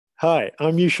Hi,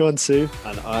 I'm Yushuan Su.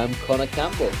 And I'm Connor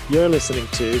Campbell. You're listening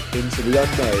to Into the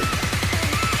Unknown.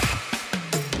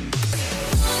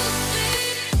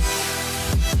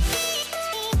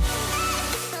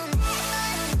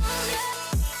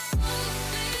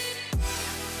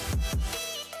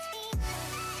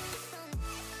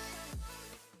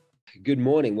 Good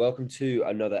morning. Welcome to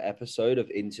another episode of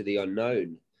Into the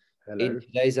Unknown. Hello. In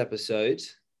today's episode,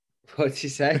 what did you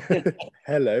say?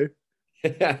 Hello.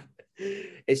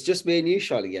 It's just me and you,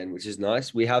 Sean, again, which is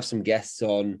nice. We have some guests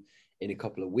on in a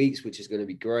couple of weeks, which is going to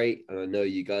be great. And I know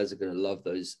you guys are going to love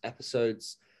those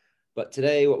episodes. But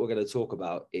today, what we're going to talk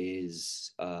about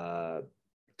is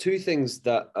two things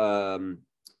that,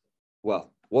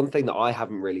 one thing that I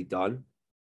haven't really done,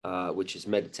 which is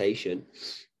meditation.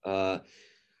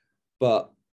 But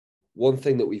one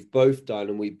thing that we've both done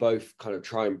and we both kind of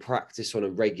try and practice on a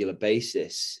regular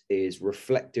basis is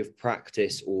reflective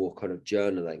practice or kind of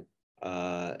journaling,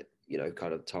 kind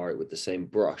of tar it with the same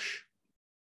brush.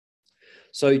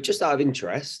 So just out of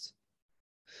interest,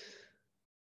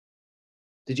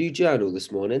 did you journal this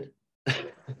morning?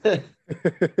 I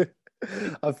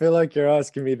feel like you're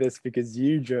asking me this because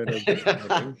you journaled this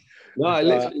morning. No,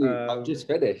 I've just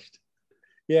finished.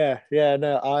 No,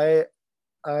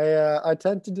 I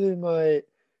tend to do my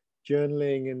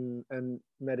journaling and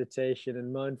meditation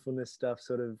and mindfulness stuff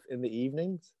sort of in the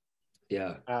evenings.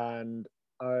 Yeah. And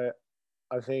I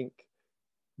think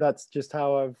that's just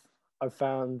how I've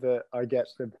found that I get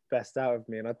the best out of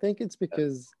me. And I think it's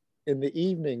because in the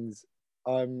evenings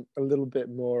I'm a little bit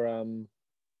more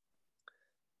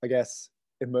I guess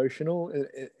emotional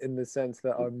in the sense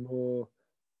that I'm more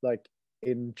like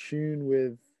in tune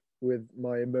with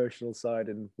my emotional side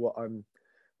and what I'm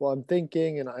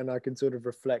thinking, and I can sort of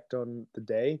reflect on the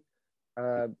day.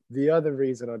 The other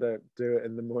reason I don't do it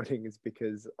in the morning is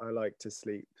because I like to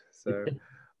sleep. So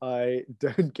I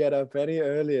don't get up any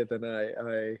earlier than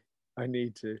I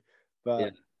need to.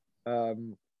 But I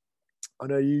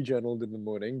know you journaled in the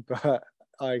morning, but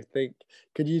I think,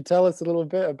 could you tell us a little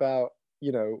bit about,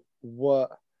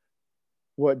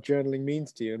 what journaling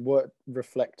means to you and what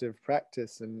reflective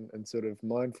practice and sort of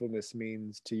mindfulness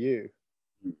means to you?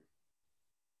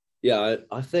 Yeah,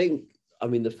 I think,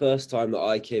 the first time that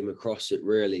I came across it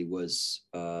really was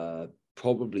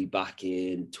probably back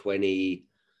in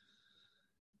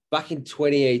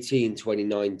 2018,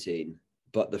 2019.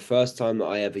 But the first time that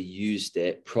I ever used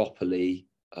it properly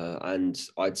and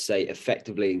I'd say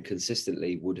effectively and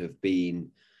consistently would have been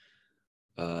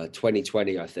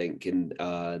 2020, I think, in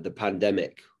the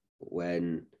pandemic,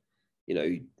 when,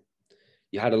 you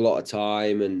had a lot of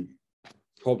time and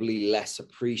probably less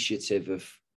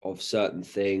appreciative of certain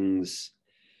things.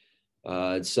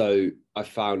 So I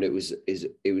found it was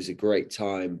a great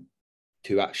time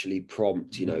to actually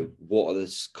prompt, what are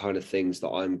the kind of things that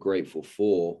I'm grateful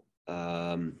for?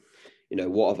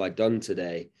 What have I done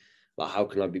today? Like, how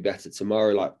can I be better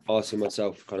tomorrow? Like, asking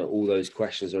myself kind of all those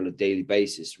questions on a daily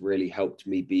basis really helped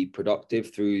me be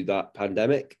productive through that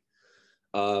pandemic.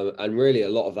 And really a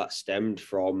lot of that stemmed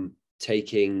from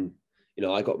taking,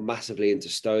 I got massively into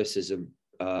Stoicism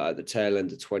at the tail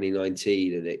end of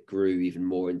 2019, and it grew even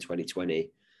more in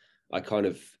 2020. I kind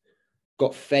of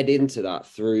got fed into that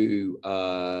through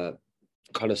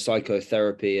kind of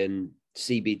psychotherapy and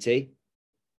CBT.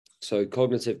 So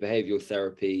cognitive behavioral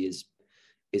therapy is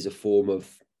a form of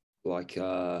like,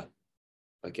 I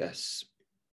guess,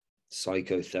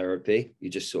 psychotherapy. You're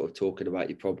just sort of talking about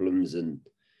your problems and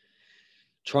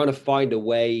trying to find a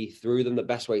way through them. The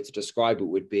best way to describe it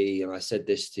would be, and I said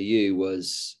this to you,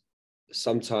 was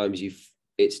sometimes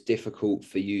it's difficult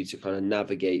for you to kind of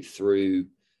navigate through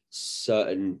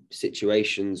certain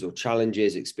situations or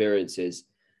challenges, experiences.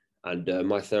 And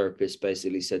my therapist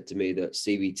basically said to me that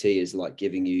CBT is like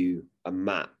giving you a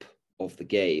map of the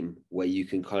game where you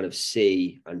can kind of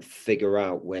see and figure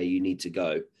out where you need to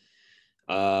go.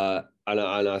 And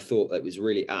I thought that was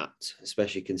really apt,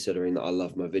 especially considering that I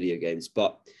love my video games.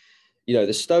 But,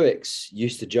 the Stoics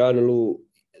used to journal.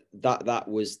 That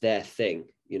was their thing.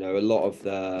 A lot of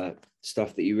the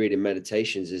stuff that you read in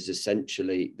meditations is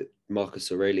essentially,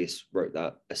 Marcus Aurelius wrote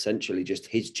that, essentially just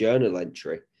his journal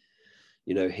entry,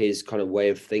 his kind of way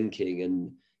of thinking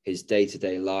and his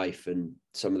day-to-day life and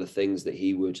some of the things that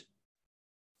he would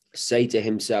say to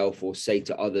himself or say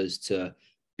to others to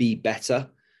be better.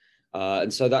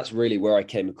 And so that's really where I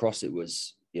came across it,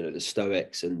 was, the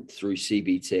Stoics and through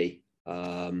CBT.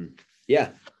 What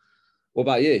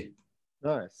about you?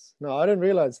 Nice. No, I didn't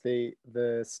realize the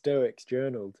Stoics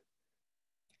journaled.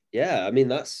 Yeah, I've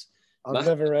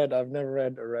never read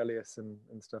Aurelius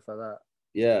and stuff like that.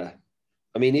 Yeah.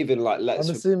 Even like, I'm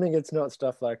assuming it's not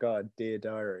stuff like, Dear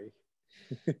Diary.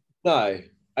 No,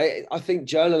 I think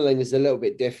journaling is a little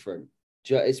bit different.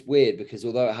 It's weird because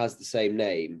although it has the same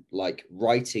name, like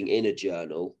writing in a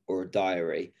journal or a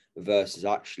diary versus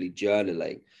actually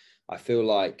journaling, I feel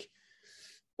like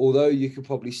although you could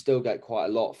probably still get quite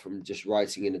a lot from just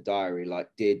writing in a diary, like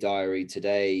dear diary,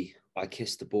 today I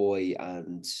kissed a boy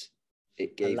and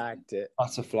it I gave me liked it.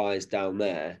 butterflies down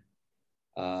there.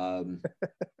 Um,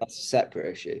 that's a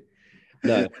separate issue.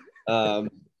 No, um,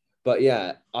 but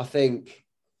yeah, I think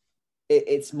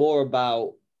it's more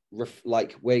about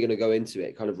like we're going to go into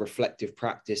it, kind of reflective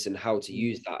practice and how to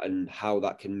use that and how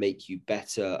that can make you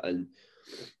better and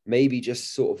maybe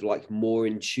just sort of like more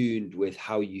in tune with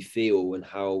how you feel and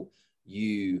how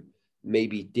you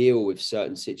maybe deal with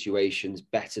certain situations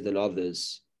better than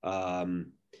others.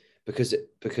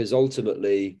 Because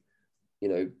ultimately, you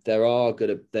know, there are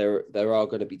gonna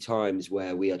be times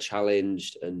where we are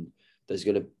challenged, and there's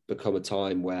gonna become a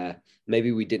time where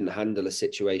maybe we didn't handle a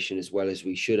situation as well as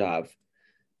we should have.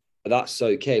 But that's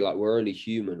okay. Like we're only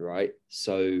human, right?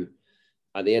 So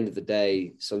at the end of the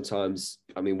day, sometimes,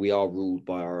 I mean, we are ruled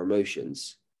by our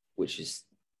emotions, which is,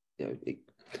 you know, it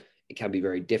can be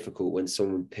very difficult when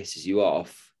someone pisses you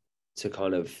off to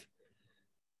kind of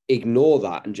ignore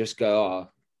that and just go,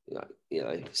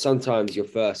 sometimes your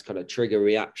first kind of trigger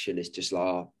reaction is just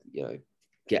like,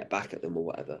 get back at them or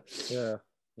whatever. Yeah.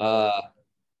 Uh,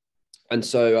 and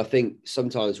so I think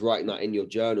sometimes writing that in your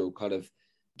journal kind of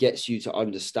gets you to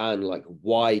understand, like,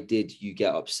 why did you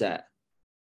get upset?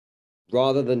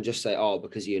 Rather than just say, oh,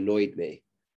 because he annoyed me.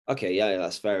 Okay, yeah,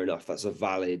 that's fair enough. That's a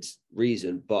valid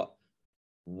reason. But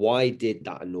why did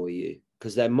that annoy you?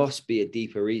 Because there must be a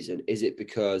deeper reason. Is it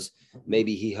because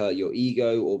maybe he hurt your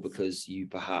ego, or because you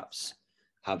perhaps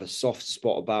have a soft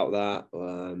spot about that?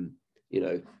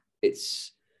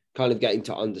 It's kind of getting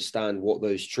to understand what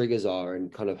those triggers are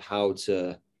and kind of how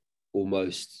to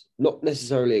almost not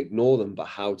necessarily ignore them, but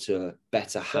how to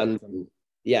better Accept handle. them.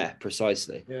 Yeah,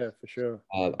 precisely. Yeah, for sure.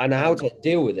 And how Um, to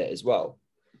deal with it as well.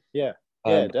 yeah,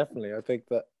 yeah, Um, definitely. I think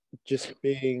that just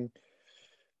being,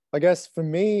 I guess for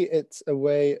me, it's a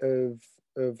way of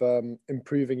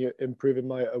improving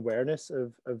my awareness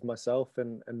of myself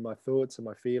and my thoughts and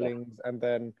my yeah, feelings, and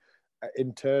then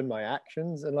in turn my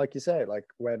actions. And like you say, like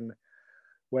when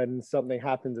something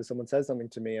happens or someone says something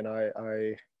to me and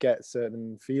I get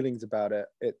certain feelings about it,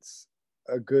 it's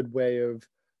a good way of,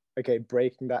 okay,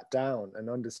 breaking that down and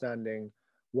understanding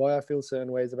why I feel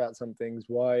certain ways about some things,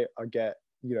 why I get,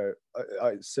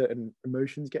 certain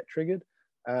emotions get triggered.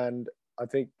 And I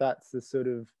think that's the sort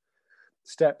of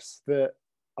steps that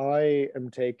I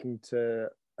am taking to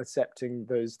accepting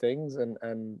those things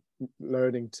and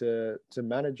learning to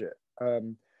manage it.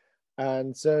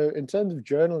 And so in terms of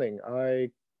journaling,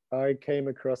 I came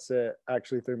across it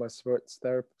actually through my sports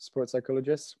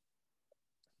psychologist.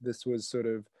 This was sort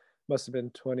of, must have been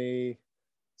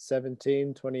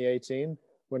 2017, 2018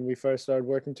 when we first started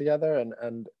working together.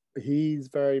 And he's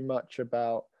very much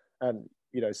about, and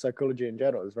psychology in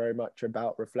general is very much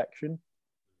about reflection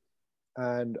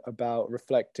and about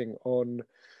reflecting on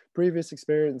previous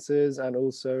experiences and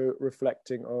also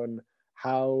reflecting on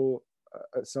how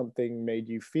something made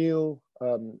you feel,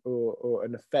 or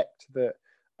an effect that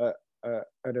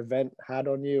an event had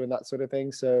on you and that sort of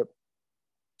thing. So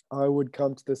I would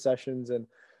come to the sessions and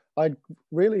I'd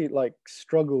really like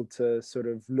struggle to sort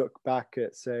of look back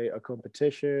at, say, a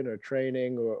competition or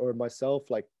training, or myself,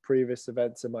 like previous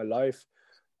events in my life.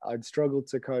 I'd struggle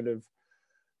to kind of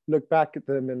look back at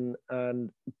them and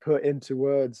put into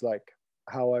words like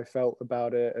how I felt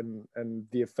about it and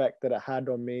the effect that it had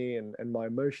on me and my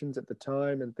emotions at the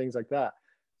time and things like that.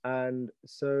 And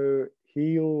so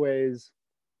he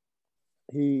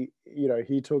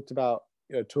talked about,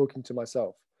 talking to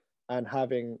myself and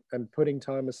having and putting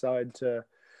time aside to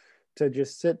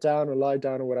just sit down or lie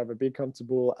down or whatever, be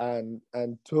comfortable and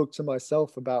talk to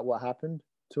myself about what happened,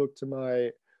 talk to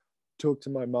my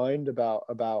mind about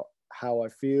how I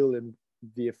feel and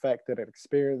the effect that an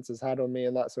experience has had on me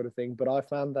and that sort of thing. But I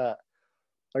found that,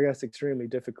 I guess, extremely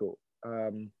difficult.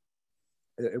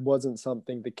 It wasn't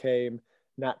something that came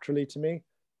naturally to me.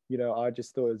 I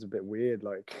just thought it was a bit weird,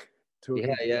 like yeah,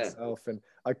 talking to yeah. myself, and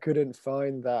I couldn't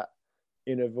find that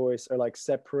inner voice, or like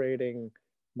separating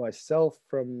myself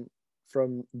from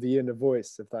the inner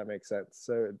voice, if that makes sense.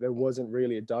 So there wasn't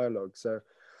really a dialogue. So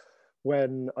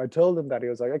when I told him that, he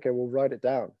was like, okay, well, write it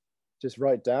down. Just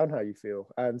write down how you feel.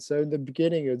 And so in the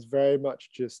beginning, it was very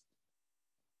much just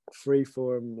free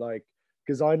form, like,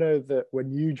 because I know that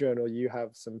when you journal, you have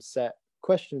some set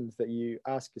questions that you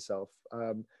ask yourself.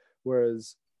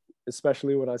 Whereas,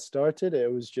 especially when I started,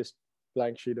 it was just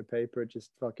blank sheet of paper,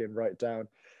 just fucking write down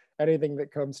anything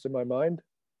that comes to my mind.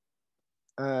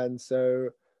 And so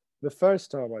the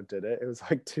first time I did it, it was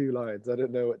like 2 lines. I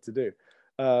didn't know what to do.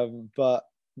 But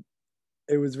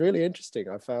it was really interesting.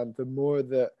 I found the more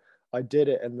that I did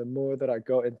it and the more that I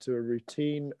got into a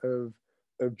routine of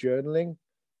journaling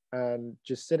and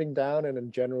just sitting down and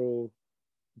in general,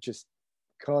 just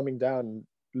calming down,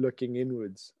 looking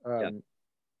inwards, Yeah.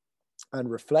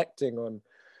 and reflecting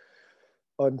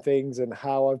on things and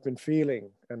how I've been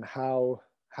feeling and how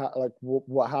like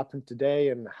what happened today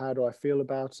and how do I feel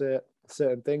about it,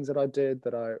 certain things that I did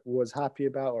that I was happy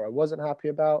about or I wasn't happy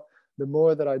about. The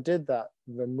more that I did that,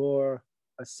 the more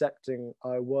accepting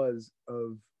I was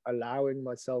of allowing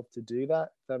myself to do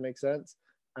that, if that makes sense.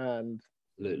 And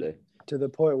Absolutely. to the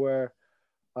point where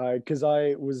because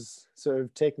I was sort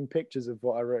of taking pictures of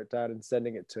what I wrote down and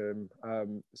sending it to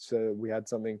him. So we had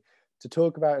something to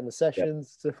talk about in the Yeah.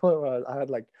 sessions to the point where I had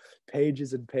like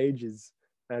pages and pages.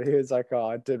 And he was like, "Oh,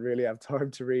 I didn't really have time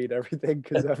to read everything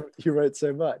because you wrote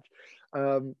so much."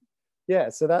 Yeah,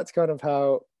 so that's kind of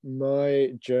how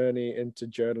my journey into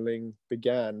journaling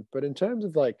began. But in terms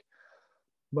of like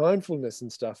mindfulness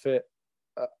and stuff,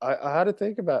 I had to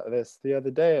think about this the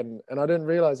other day, and I didn't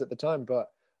realize at the time, but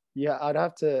yeah, I'd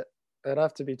have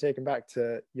to be taken back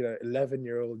to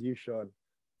 11-year-old Yushan.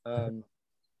 Um,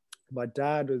 my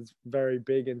dad was very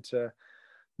big into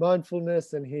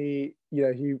mindfulness, and he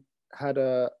had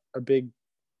a big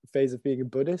phase of being a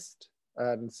Buddhist,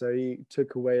 and so he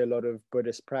took away a lot of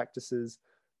Buddhist practices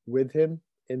with him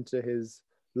into his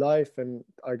life, and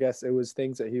I guess it was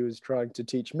things that he was trying to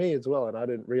teach me as well, and I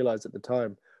didn't realize at the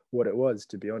time what it was,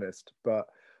 to be honest. But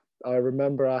I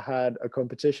remember I had a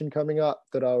competition coming up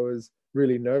that I was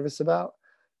really nervous about,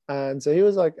 and so he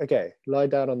was like, "Okay, lie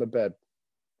down on the bed,"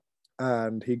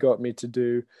 and he got me to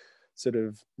do sort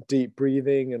of deep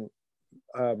breathing and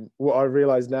what I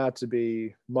realize now to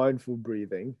be mindful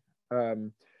breathing,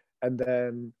 and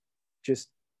then just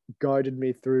guided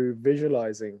me through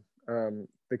visualizing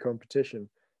the competition.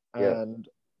 Yeah. And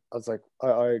I was like,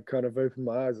 I kind of opened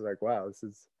my eyes, like, wow, this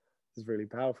is really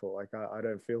powerful. Like I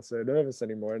don't feel so nervous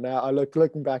anymore. And now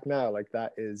looking back now, like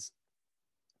that is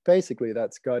basically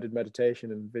that's guided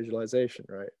meditation and visualization,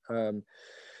 right?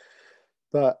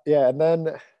 But yeah, and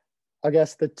then I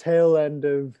guess the tail end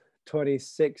of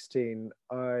 2016,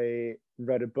 I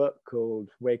read a book called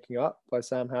Waking Up by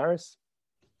Sam Harris.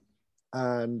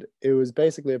 And it was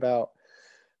basically about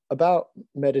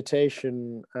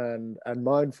meditation and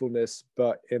mindfulness,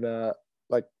 but in a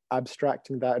like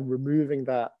abstracting that and removing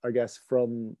that, I guess,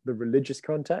 from the religious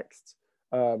context,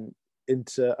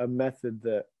 into a method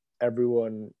that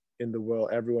everyone in the world,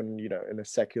 everyone, in a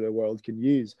secular world can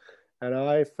use. And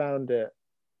I found it,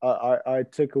 I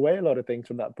took away a lot of things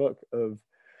from that book of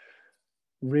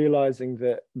realizing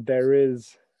that there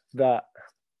is that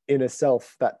inner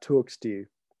self that talks to you.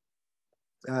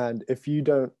 And if you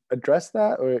don't address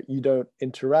that or you don't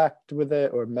interact with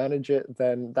it or manage it,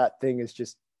 then that thing is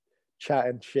just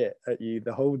chatting shit at you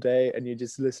the whole day and you're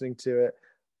just listening to it.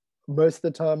 Most of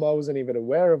the time, I wasn't even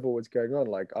aware of what was going on.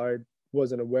 Like, I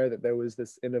wasn't aware that there was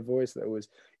this inner voice that was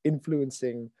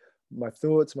influencing my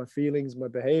thoughts, my feelings, my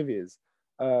behaviors.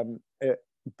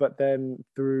 But then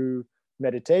through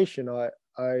meditation,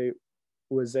 I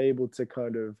was able to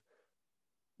kind of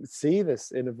see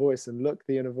this inner voice and look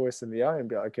the inner voice in the eye and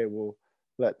be like, okay, well,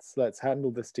 let's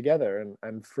handle this together.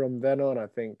 And from then on, I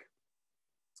think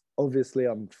obviously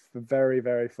I'm very,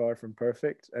 very far from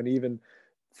perfect, and even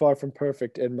far from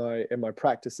perfect in my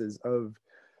practices of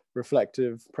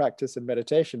reflective practice and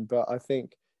meditation. But I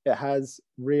think it has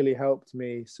really helped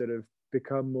me sort of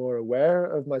become more aware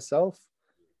of myself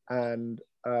and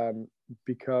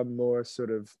become more sort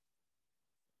of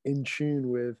in tune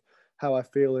with how I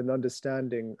feel and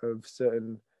understanding of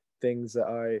certain things that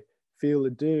I feel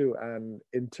to do, and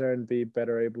in turn be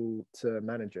better able to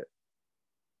manage it.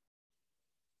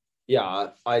 Yeah,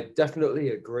 I definitely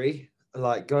agree.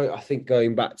 I think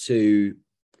going back to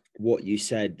what you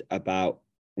said about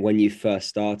when you first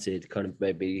started, kind of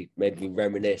made me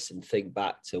reminisce and think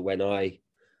back to when I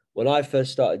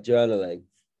first started journaling.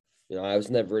 I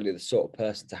was never really the sort of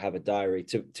person to have a diary.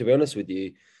 To be honest with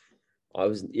you, I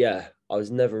was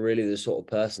never really the sort of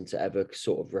person to ever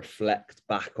sort of reflect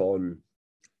back on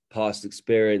past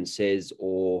experiences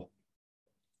or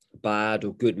bad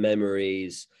or good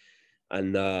memories,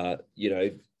 and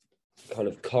kind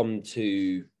of come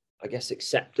to, I guess,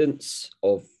 acceptance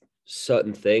of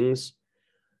certain things.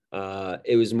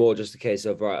 It was more just a case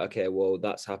of, right, okay, well,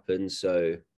 that's happened,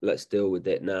 so let's deal with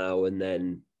it now and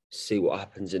then see what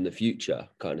happens in the future,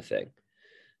 kind of thing.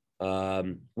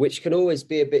 Which can always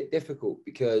be a bit difficult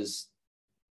because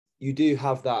you do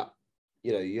have that,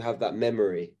 you have that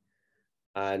memory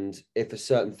And if a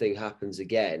certain thing happens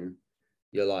again,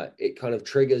 you're like, it kind of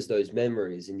triggers those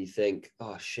memories and you think,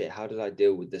 oh shit, how did I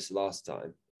deal with this last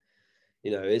time?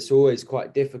 You know, it's always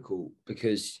quite difficult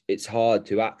because it's hard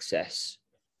to access.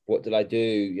 What did I do?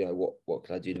 You know, what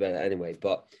can I do better anyway?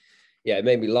 But yeah, it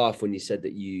made me laugh when you said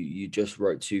that you just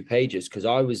wrote 2 pages, because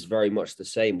I was very much the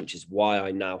same, which is why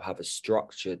I now have a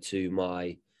structure to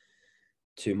my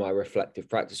reflective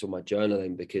practice or my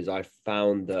journaling, because I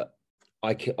found that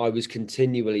I was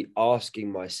continually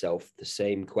asking myself the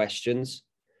same questions.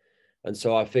 And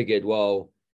so I figured,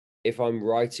 well, if I'm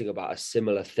writing about a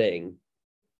similar thing,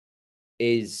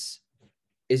 is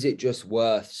it just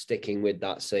worth sticking with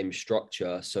that same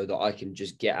structure so that I can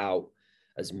just get out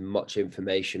as much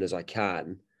information as I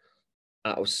can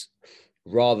out,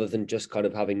 rather than just kind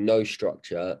of having no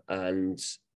structure and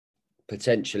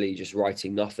potentially just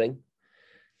writing nothing?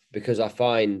 Because I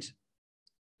find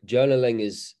journaling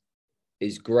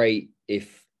is great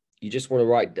if you just want to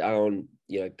write down,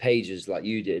 you know, pages like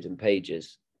you did and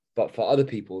pages. But for other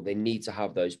people, they need to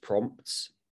have those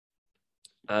prompts.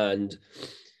 And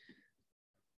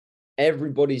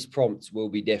everybody's prompts will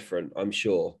be different, I'm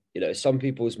sure. You know, some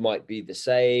people's might be the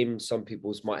same, some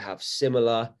people's might have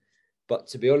similar. But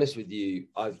to be honest with you,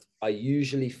 I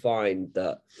usually find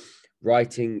that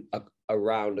writing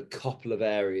around a couple of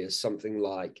areas, something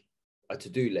like a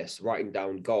to-do list, writing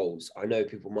down goals. I know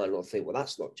people might not think, well,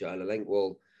 that's not journaling.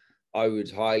 Well, I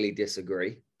would highly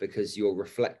disagree, because you're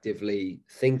reflectively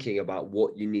thinking about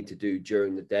what you need to do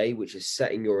during the day, which is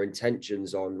setting your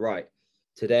intentions on, right,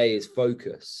 today is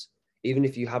focus. Even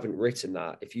if you haven't written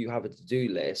that, if you have a to-do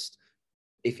list,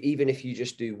 even if you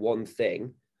just do one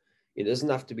thing, it doesn't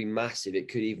have to be massive. It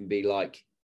could even be like,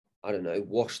 I don't know,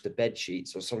 wash the bed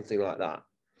sheets or something like that.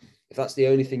 If that's the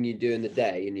only thing you do in the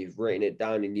day and you've written it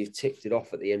down and you've ticked it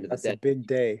off at the end of the That's day, a big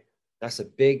day. that's a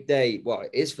big day. Well, it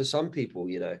is for some people,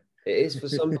 you know, it is for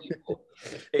some people.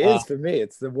 It is for me.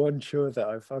 It's the one chore that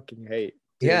I fucking hate,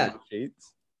 doing Yeah. the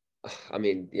sheets. I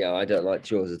mean, yeah, I don't like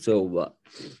chores at all, but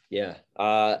yeah,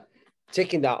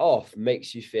 ticking that off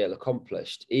makes you feel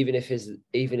accomplished, even if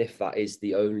that is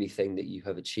the only thing that you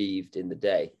have achieved in the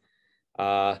day.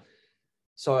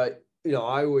 So, you know,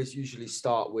 I always usually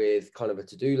start with kind of a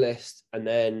to-do list, and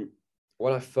then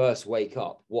when I first wake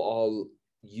up, what I'll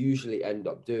usually end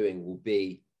up doing will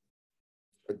be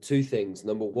 2 things.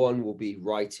 Number one will be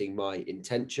writing my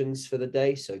intentions for the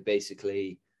day. So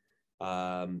basically,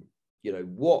 you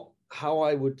know, how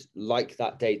I would like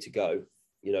that day to go.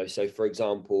 You know, so for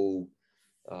example,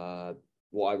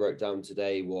 what I wrote down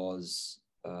today was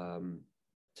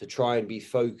to try and be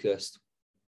focused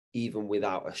even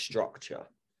without a structure.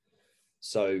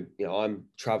 So, you know, I'm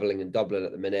traveling in Dublin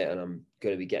at the minute and I'm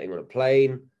going to be getting on a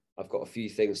plane. I've got a few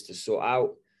things to sort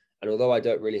out. And although I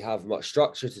don't really have much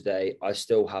structure today, I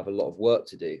still have a lot of work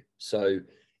to do. So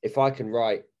if I can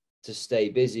write to stay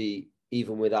busy,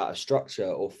 even without a structure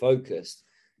or focused,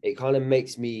 it kind of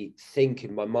makes me think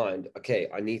in my mind, okay,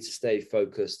 I need to stay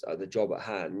focused at the job at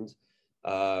hand.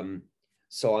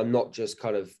 So I'm not just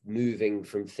kind of moving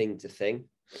from thing to thing.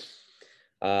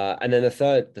 And then the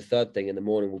third thing in the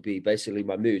morning will be basically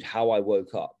my mood, how I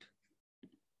woke up.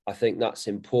 I think that's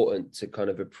important to kind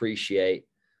of appreciate.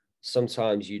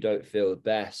 Sometimes you don't feel the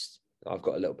best. I've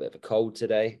got a little bit of a cold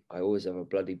today. I always have a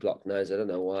bloody blocked nose. I don't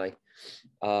know why.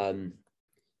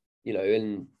 You know,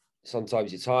 and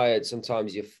sometimes you're tired.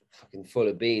 Sometimes you're fucking full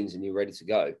of beans and you're ready to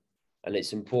go. And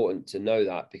it's important to know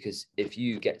that, because if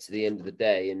you get to the end of the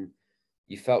day and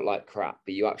you felt like crap,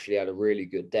 but you actually had a really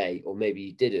good day, or maybe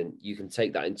you didn't, you can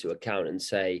take that into account and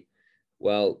say,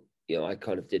 well, you know, I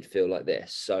kind of did feel like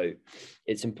this. So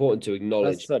it's important to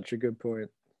acknowledge. That's such a good point.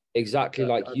 Exactly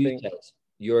like you said,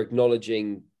 you're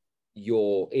acknowledging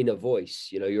your inner voice.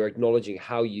 You know, you're acknowledging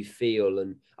how you feel.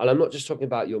 And I'm not just talking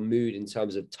about your mood in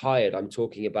terms of tired. I'm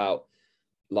talking about,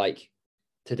 like,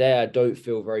 today I don't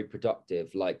feel very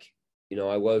productive. Like, you know,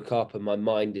 I woke up and my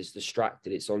mind is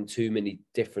distracted. It's on too many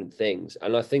different things.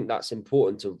 And I think that's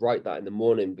important to write that in the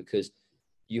morning, because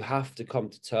you have to come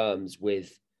to terms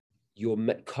with your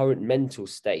current mental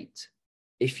state.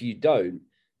 If you don't,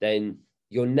 then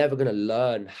you're never going to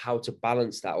learn how to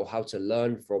balance that, or how to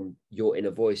learn from your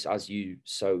inner voice, as you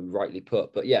so rightly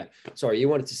put. But yeah, sorry, you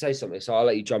wanted to say something, so I'll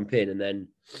let you jump in. And then,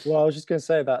 well, I was just going to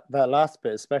say that last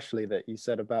bit, especially that you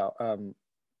said about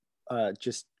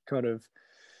just kind of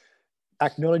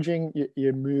acknowledging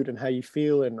your mood and how you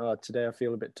feel, and today I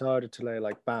feel a bit tired, or today,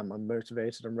 like, bam, I'm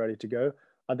motivated, I'm ready to go.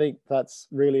 I think that's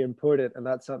really important, and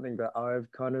that's something that I've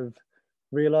kind of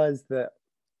realized, that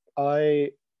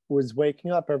I was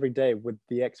waking up every day with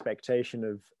the expectation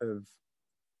of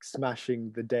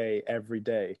smashing the day every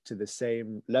day to the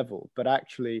same level. But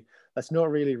actually, that's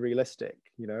not really realistic,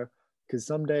 you know, because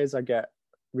some days I get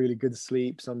really good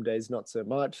sleep, some days not so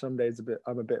much, some days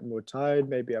I'm a bit more tired,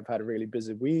 maybe I've had a really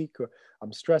busy week, or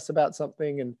I'm stressed about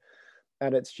something, and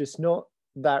it's just not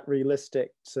that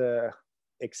realistic to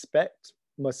expect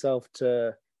myself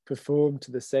to perform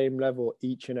to the same level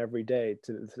each and every day,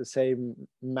 to the same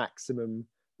maximum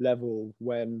level,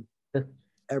 when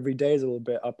every day is a little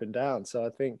bit up and down. So I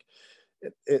think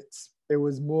it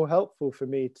was more helpful for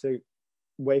me to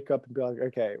wake up and be like,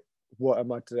 okay, what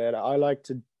am I today? And I like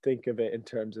to think of it in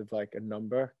terms of like a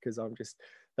number, because I'm just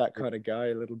that kind of guy,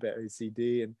 a little bit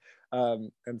OCD,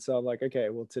 and so I'm like, okay,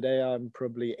 well, today I'm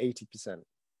probably 80%.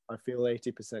 I feel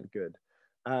 80% good,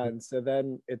 and so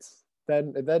then it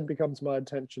then becomes my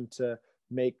intention to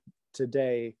make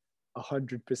today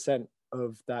 100%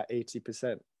 of that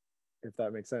 80%, if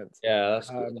that makes sense. Yeah, that's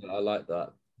good. I like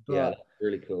that. Yeah, But that's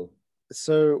really cool.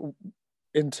 so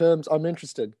in terms, I'm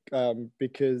interested,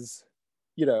 because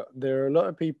you know there are a lot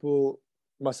of people,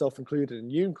 myself included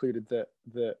and you included,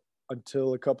 that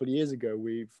until a couple of years ago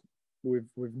we've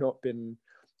not been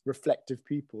reflective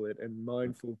people and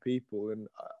mindful people, and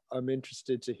I'm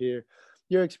interested to hear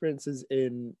your experiences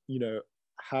in, you know,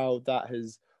 how that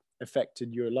has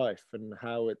affected your life and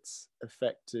how it's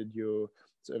affected your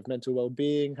sort of mental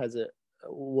well-being. Has it,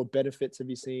 what benefits have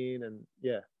you seen? And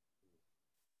yeah.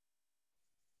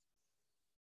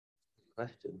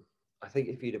 Question. I think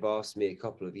if you'd have asked me a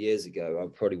couple of years ago, I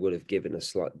probably would have given a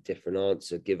slightly different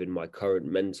answer given my current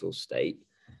mental state.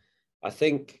 I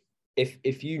think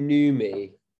if you knew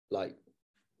me, like,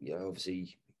 you know,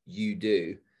 obviously you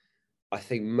do, I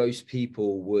think most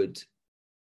people would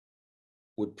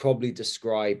probably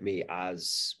describe me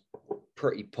as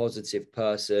pretty positive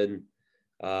person,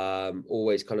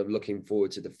 always kind of looking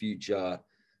forward to the future,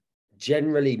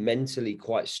 generally mentally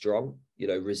quite strong, you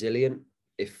know, resilient.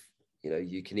 If, you know,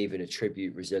 you can even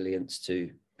attribute resilience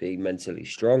to being mentally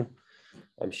strong.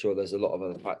 I'm sure there's a lot of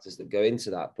other factors that go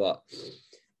into that, but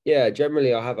yeah,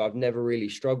 generally I've never really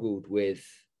struggled with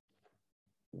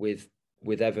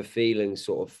ever feeling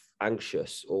sort of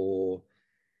anxious, or,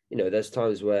 you know, there's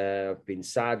times where I've been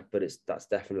sad, but that's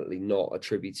definitely not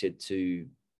attributed to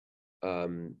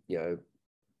you know,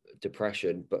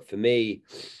 depression. But for me,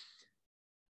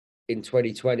 in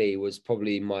 2020 was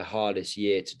probably my hardest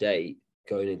year to date,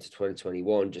 going into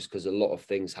 2021, just because a lot of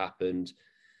things happened,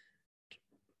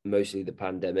 mostly the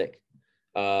pandemic.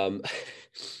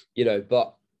 You know,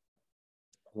 but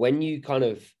when you kind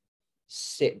of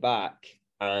sit back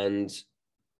and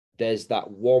there's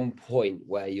that one point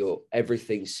where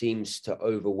everything seems to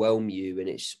overwhelm you, and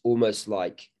it's almost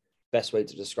like, best way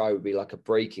to describe it would be like a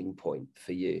breaking point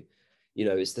for you. You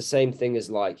know, it's the same thing as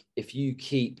like if you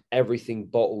keep everything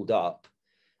bottled up,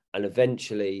 and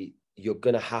eventually you're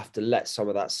going to have to let some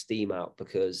of that steam out,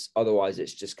 because otherwise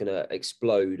it's just going to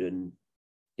explode, and,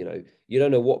 you know, you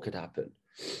don't know what could happen.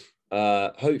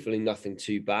 Hopefully nothing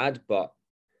too bad, but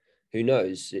who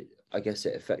knows? I guess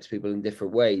it affects people in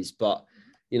different ways. But,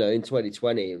 you know, in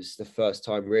 2020, it was the first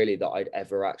time really that I'd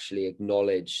ever actually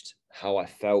acknowledged how I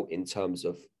felt in terms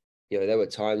of, you know, there were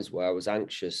times where I was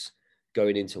anxious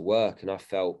going into work, and I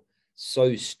felt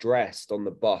so stressed on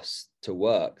the bus to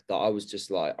work that I was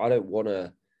just like, I don't want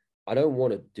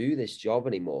to do this job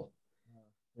anymore.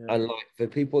 Yeah. And like, for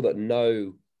people that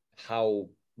know how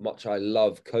much I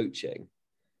love coaching,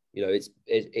 you know, it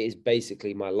is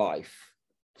basically my life.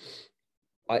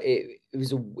 It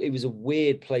was a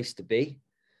weird place to be,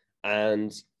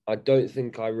 and I don't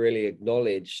think I really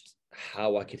acknowledged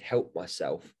how I could help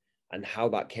myself and how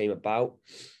that came about.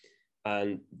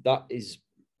 And that is,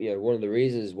 you know, one of the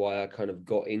reasons why I kind of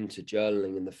got into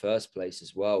journaling in the first place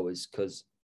as well, is because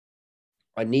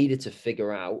I needed to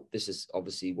figure out, this is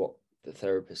obviously what the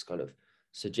therapist kind of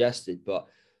suggested, but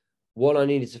what I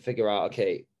needed to figure out,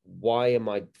 okay, why am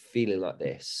I feeling like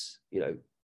this? You know,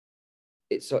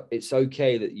 it's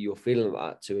okay that you're feeling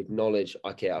like that, to acknowledge,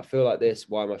 okay, I feel like this,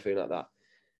 why am I feeling like that?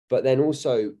 But then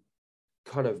also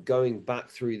kind of going back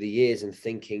through the years and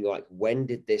thinking, like, when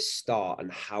did this start and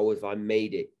how have I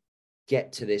made it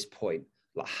get to this point?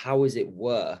 Like, how is it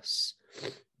worse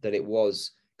than it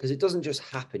was? Because it doesn't just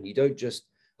happen. You don't just,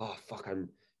 oh fuck, I'm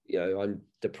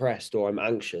depressed or I'm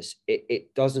anxious.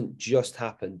 It doesn't just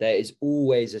happen. There is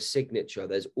always a signature,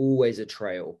 there's always a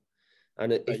trail.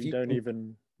 And if You don't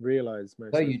even realize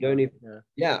most no, of the you don't time. even.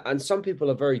 Yeah, and some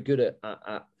people are very good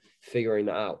at figuring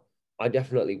that out. I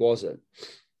definitely wasn't.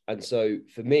 And so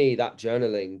for me, that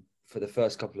journaling for the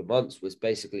first couple of months was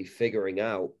basically figuring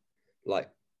out, like,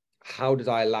 how did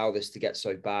I allow this to get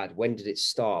so bad? When did it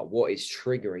start? What is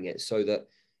triggering it? So that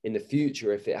in the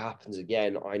future, if it happens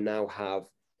again, I now have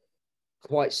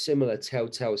quite similar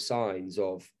telltale signs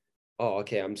of, oh,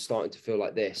 okay, I'm starting to feel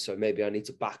like this. So maybe I need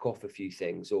to back off a few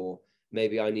things, or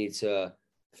maybe I need to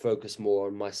focus more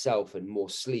on myself and more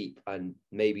sleep, and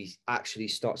maybe actually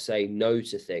start saying no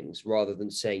to things rather than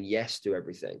saying yes to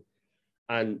everything.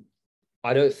 And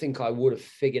I don't think I would have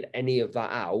figured any of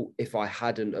that out if I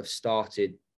hadn't have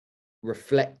started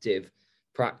reflective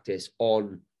practice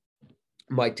on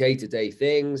my day-to-day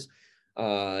things.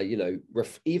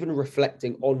 Even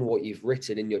reflecting on what you've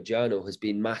written in your journal has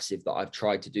been massive, that I've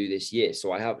tried to do this year.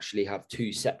 So I actually have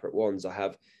two separate ones. I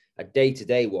have a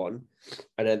day-to-day one,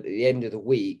 and at the end of the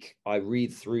week I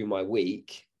read through my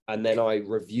week and then I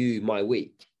review my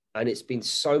week, and it's been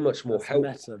so much more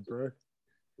helpful. Meta, bro.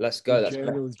 Let's go. That's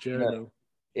Journal's journal.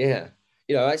 Yeah.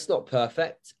 It's not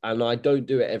perfect, and I don't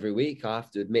do it every week. I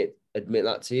have to admit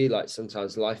that to you. Like,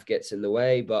 sometimes life gets in the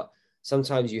way, but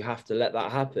sometimes you have to let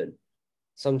that happen.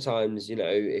 Sometimes,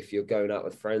 if you're going out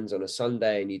with friends on a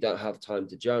Sunday and you don't have time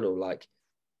to journal, like,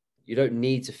 you don't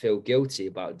need to feel guilty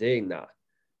about doing that.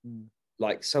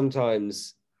 Like,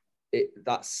 sometimes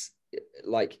that's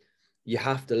like, you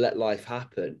have to let life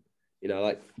happen.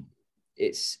 Like,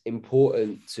 it's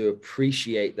important to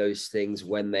appreciate those things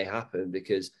when they happen,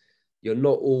 because you're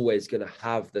not always going to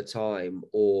have the time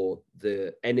or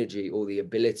the energy or the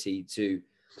ability to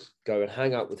go and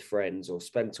hang out with friends or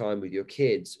spend time with your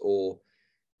kids, or,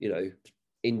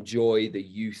 enjoy the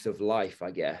youth of life,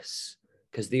 I guess.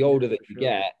 Because the older that you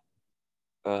get,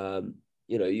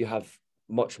 you have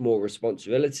much more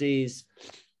responsibilities,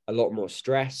 a lot more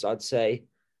stress, I'd say.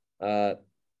 And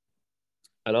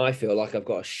I feel like I've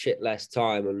got a shit less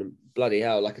time, and bloody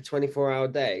hell, like a 24-hour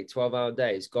day, 12-hour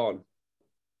day is gone.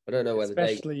 I don't know whether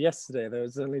especially yesterday, there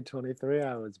was only 23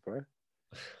 hours, bro.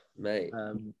 Mate,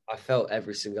 I felt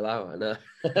every single hour. No.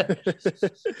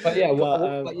 But yeah, what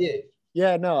about you?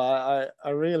 Yeah, no, I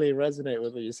really resonate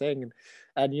with what you're saying,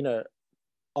 and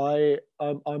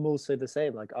I'm also the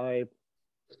same. Like,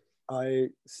 I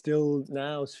still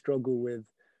now struggle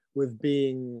with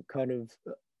being kind of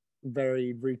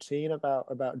very routine about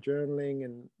journaling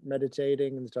and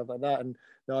meditating and stuff like that. And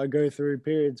I go through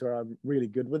periods where I'm really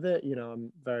good with it. I'm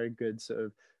very good. Sort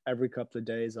of every couple of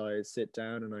days, I sit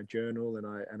down and I journal, and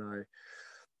I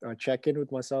check in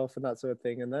with myself and that sort of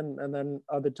thing. And then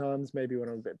other times, maybe when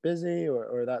I'm a bit busy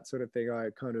or that sort of thing, I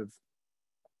kind of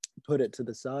put it to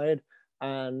the side.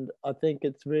 And I think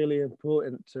it's really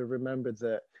important to remember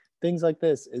that things like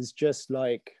this is just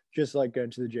like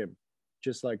going to the gym,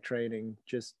 just like training,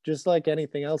 just like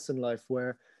anything else in life,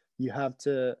 where you have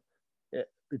to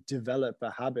develop a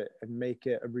habit and make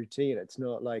it a routine. It's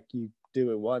not like you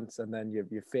do it once and then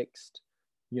you're fixed.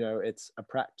 It's a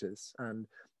practice, and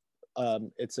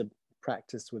it's a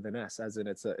practice with an S, as in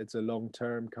it's a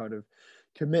long-term kind of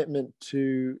commitment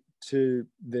to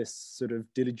this sort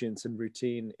of diligence and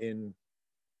routine in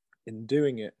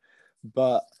doing it.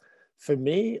 But for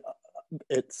me,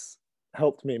 it's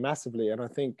helped me massively, and I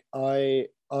think I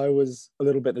was a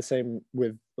little bit the same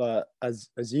with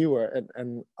as you were,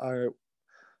 and I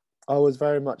was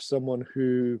very much someone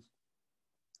who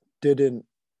didn't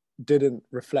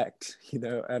reflect,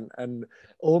 and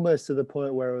almost to the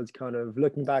point where it was kind of,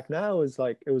 looking back now,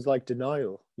 it was like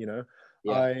denial. Yeah.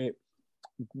 I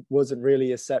wasn't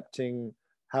really accepting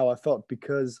how I felt,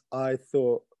 because I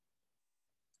thought,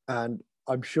 and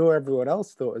I'm sure everyone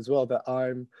else thought as well, that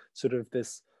I'm sort of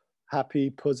this happy,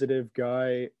 positive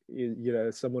guy,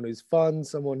 someone who's fun,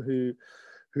 someone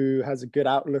who has a good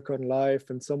outlook on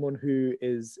life, and someone who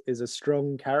is a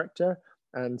strong character,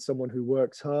 and someone who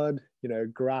works hard,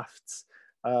 grafts,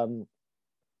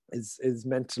 is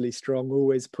mentally strong,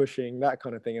 always pushing, that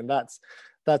kind of thing. And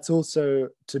that's also,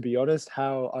 to be honest,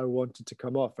 how I wanted to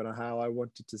come off, and how I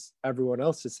wanted everyone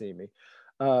else to see me.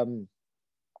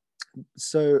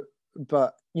 So,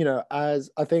 but as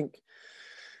I think,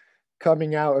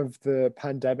 coming out of the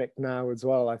pandemic now as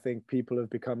well, I think people have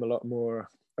become a lot more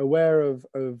aware of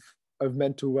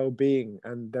mental well-being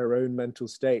and their own mental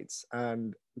states,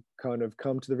 and kind of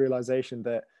come to the realization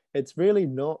that it's really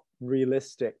not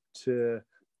realistic to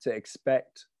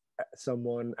expect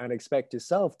someone and expect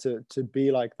yourself to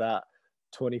be like that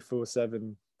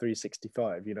 24/7,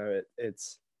 365.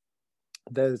 It's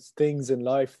there's things in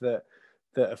life that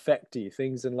affect you,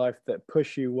 things in life that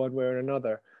push you one way or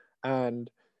another, and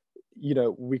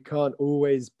we can't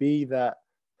always be that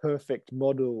perfect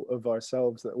model of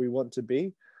ourselves that we want to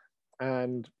be.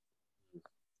 And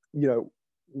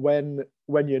when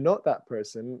you're not that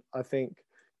person, I think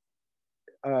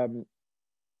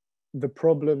the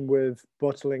problem with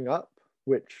bottling up,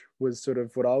 which was sort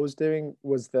of what I was doing,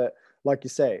 was that, like you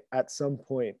say, at some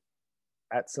point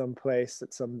at some place,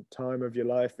 at some time of your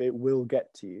life, it will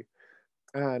get to you.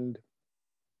 And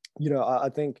I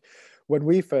think when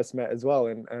we first met as well,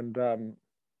 and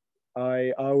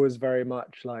I was very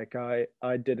much like, I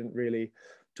didn't really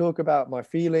talk about my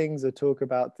feelings or talk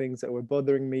about things that were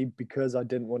bothering me, because I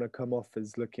didn't want to come off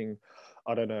as looking,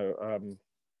 I don't know,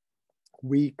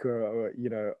 weak, or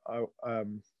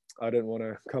I didn't want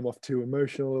to come off too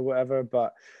emotional or whatever.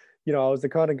 But I was the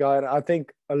kind of guy, and I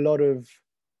think a lot of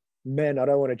men, I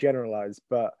don't want to generalize,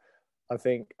 but I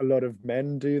think a lot of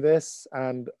men do this,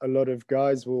 and a lot of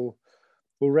guys will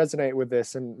resonate with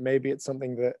this, and maybe it's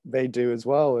something that they do as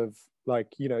well. Of like,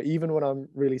 even when I'm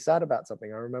really sad about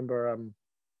something, I remember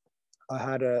I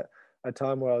had a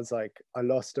time where I was like, I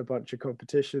lost a bunch of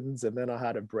competitions, and then I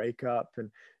had a breakup,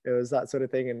 and it was that sort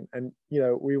of thing. And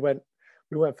we went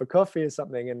for coffee or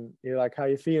something, and you're like, how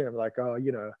you feeling? I'm like, oh,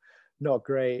 not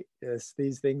great. Yes,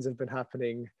 these things have been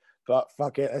happening, but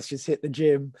fuck it, let's just hit the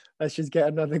gym. Let's just get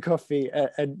another coffee.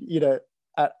 And it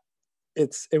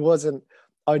wasn't.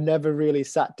 I never really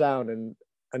sat down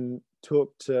and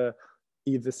talked to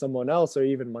either someone else or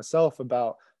even myself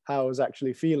about how I was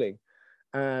actually feeling.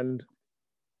 And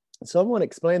someone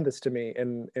explained this to me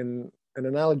in an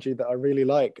analogy that I really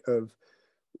like, of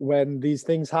when these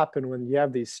things happen, when you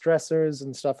have these stressors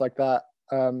and stuff like that.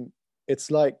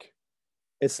 It's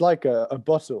like a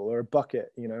bottle or a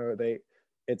bucket.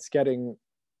 It's getting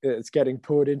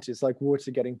poured into. It's like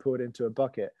water getting poured into a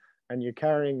bucket, and you're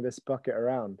carrying this bucket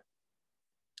around.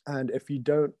 And if you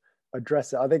don't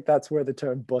address it, I think that's where the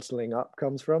term bottling up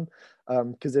comes from.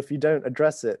 Because if you don't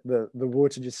address it, the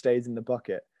water just stays in the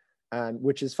bucket, and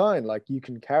which is fine. Like, you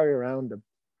can carry around a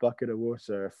bucket of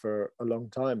water for a long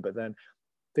time, but then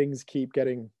things keep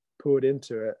getting poured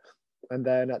into it, and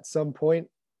then at some point,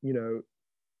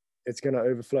 it's going to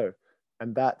overflow.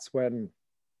 And that's when,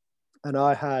 and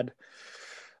I had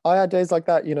days like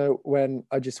that, when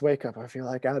I just wake up, I feel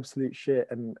like absolute shit,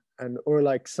 and or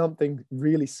like something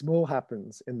really small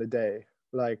happens in the day.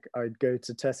 Like, I'd go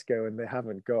to Tesco and they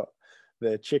haven't got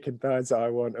the chicken thighs that I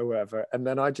want or whatever, and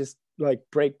then I just like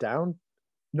break down.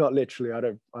 Not literally,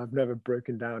 I've never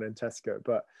broken down in Tesco,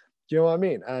 but do you know what I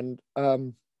mean? And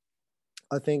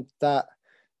I think that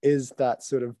is that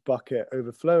sort of bucket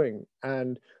overflowing.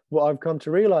 And what I've come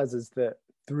to realize is that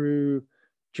through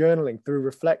journaling, through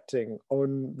reflecting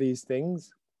on these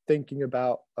things, thinking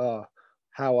about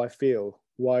how I feel,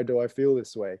 why do I feel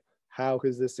this way, how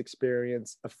has this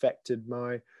experience affected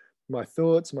my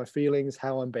thoughts, my feelings,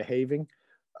 how I'm behaving,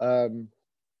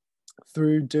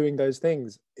 through doing those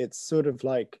things, it's sort of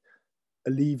like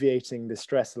alleviating the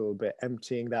stress a little bit,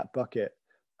 emptying that bucket,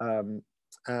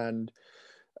 and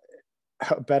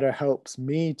better helps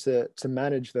me to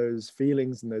manage those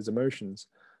feelings and those emotions.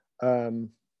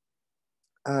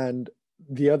 And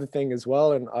the other thing as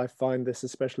well, and I find this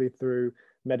especially through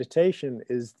meditation,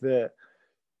 is that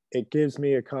it gives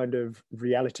me a kind of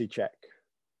reality check,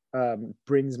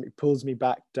 pulls me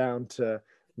back down to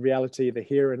reality, the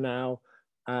here and now.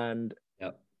 And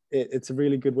Yep. it's a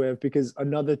really good way of, because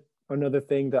another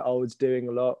thing that I was doing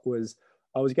a lot was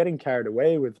I was getting carried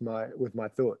away with my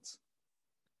thoughts.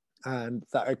 And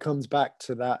that it comes back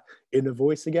to that inner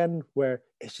voice again, where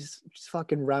it's just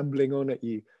fucking rambling on at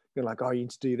you. You're like, oh, you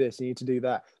need to do this, you need to do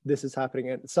that, this is happening.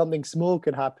 And something small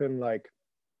could happen, like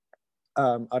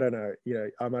I don't know,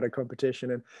 I'm at a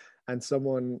competition, and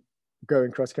someone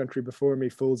going cross country before me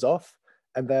falls off,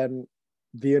 and then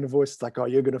the inner voice is like, oh,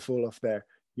 you're going to fall off there.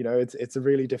 It's a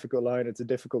really difficult line, it's a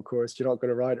difficult course, you're not going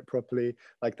to ride it properly,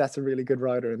 like that's a really good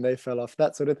rider and they fell off,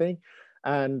 that sort of thing.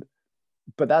 And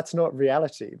but that's not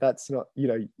reality. That's not,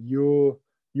 your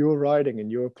riding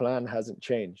and your plan hasn't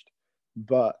changed,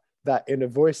 but that inner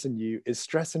voice in you is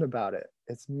stressing about it.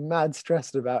 It's mad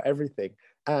stressed about everything.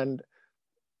 And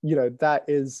that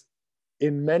is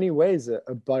in many ways a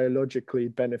biologically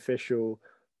beneficial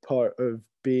part of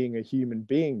being a human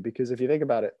being, because if you think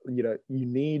about it, you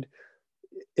need,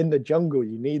 in the jungle,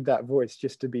 you need that voice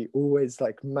just to be always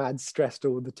like mad stressed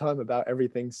all the time about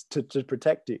everything, to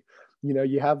protect you.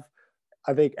 You have,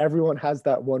 I think everyone has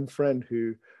that one friend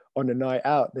who on a night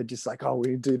out, they're just like, oh,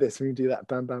 we do this, we do that,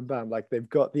 bam, bam, bam. Like, they've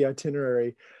got the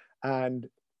itinerary. And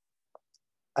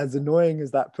as annoying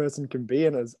as that person can be,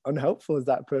 and as unhelpful as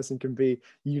that person can be,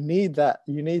 you need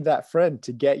that friend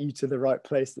to get you to the right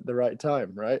place at the right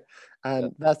time, right? And Yeah.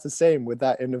 that's the same with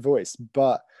that inner voice.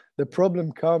 But the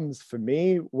problem comes for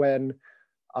me when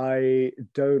I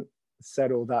don't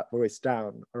settle that voice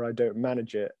down, or I don't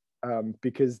manage it,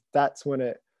 because that's when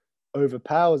it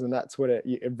overpowers, and that's when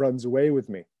it runs away with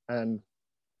me. And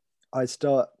I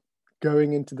start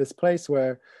going into this place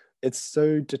where it's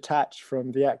so detached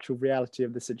from the actual reality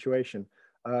of the situation.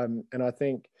 And I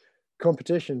think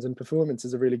competitions and performance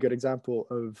is a really good example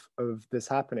of this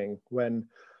happening. When,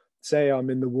 say, I'm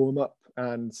in the warm-up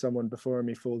and someone before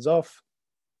me falls off,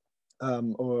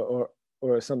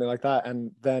 or something like that,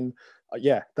 and then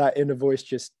yeah, that inner voice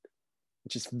just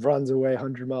runs away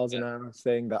 100 miles an hour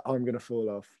saying that I'm going to fall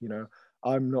off,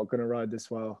 I'm not going to ride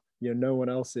this well, no one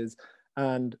else is.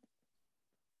 And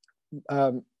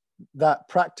that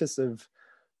practice of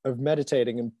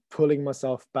meditating and pulling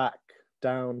myself back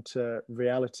down to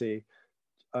reality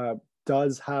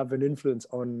does have an influence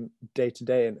on day to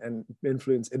day, and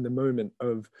influence in the moment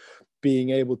of being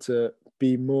able to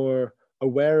be more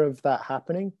aware of that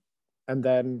happening, and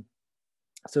then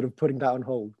sort of putting that on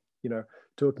hold,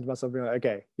 talking to myself, like,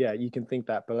 okay, yeah, you can think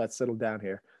that, but let's settle down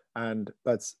here and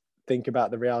let's think about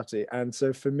the reality. And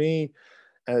so for me,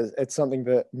 it's something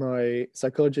that my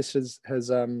psychologist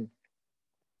has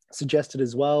suggested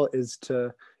as well, is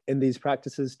to, in these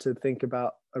practices, to think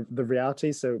about the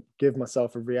reality. So give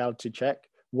myself a reality check.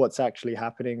 What's actually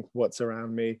happening? What's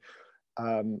around me?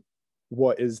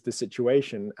 What is the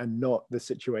situation? And not the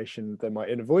situation that my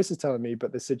inner voice is telling me,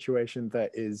 but the situation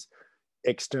that is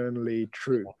externally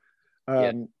true.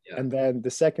 And then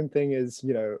the second thing is,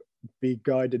 be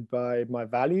guided by my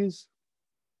values.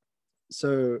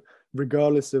 So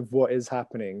regardless of what is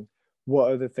happening,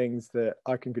 what are the things that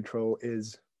I can control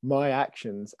is my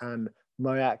actions, and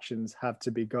my actions have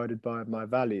to be guided by my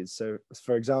values. So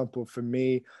for example, for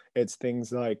me, it's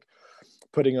things like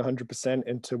putting 100%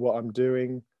 into what I'm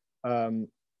doing,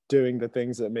 doing the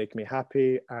things that make me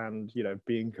happy, and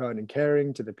being kind and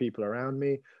caring to the people around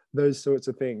me. Those sorts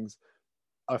of things.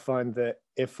 I find that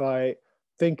if I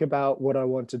think about what I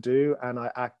want to do and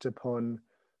I act upon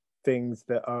things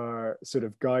that are sort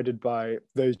of guided by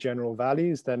those general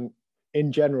values, then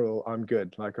in general I'm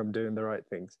good, like I'm doing the right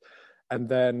things. And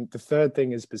then the third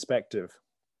thing is perspective.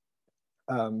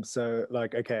 So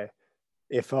like, okay,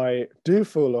 if I do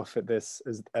fall off at this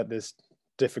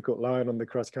difficult line on the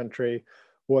cross country,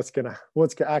 what's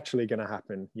actually gonna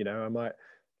happen? I might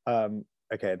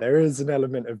okay, there is an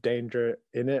element of danger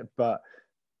in it, but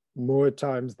more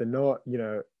times than not,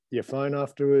 you're fine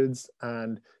afterwards,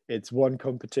 and it's one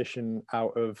competition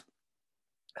out of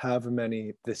however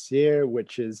many this year,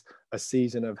 which is a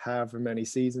season of however many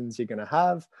seasons you're going to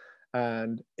have.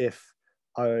 And if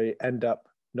I end up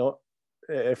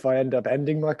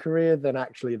ending my career, then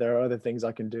actually there are other things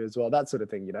I can do as well, that sort of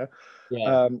thing,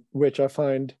 which I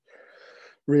find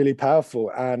really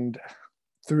powerful. And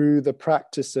through the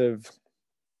practice of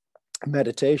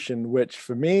meditation, which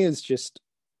for me is just,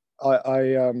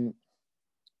 I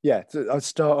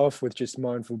start off with just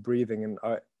mindful breathing, and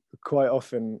I quite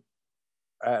often,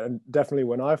 and definitely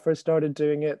when I first started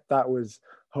doing it, that was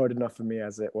hard enough for me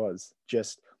as it was,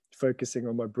 just focusing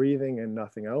on my breathing and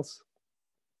nothing else.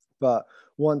 But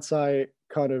once I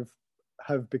kind of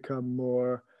have become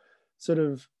more sort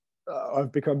of,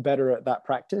 I've become better at that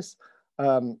practice,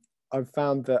 I've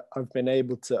found that I've been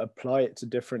able to apply it to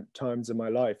different times in my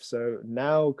life. So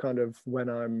now kind of when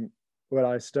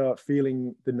I start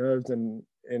feeling the nerves and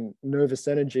nervous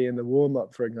energy in the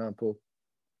warm-up, for example,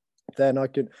 then I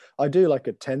do like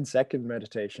a 10-second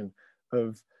meditation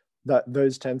of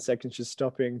those 10 seconds, just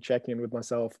stopping, checking in with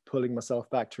myself, pulling myself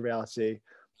back to reality.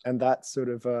 And that's sort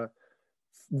of a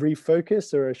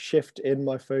refocus, or a shift in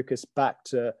my focus back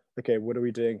to, okay, what are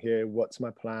we doing here? What's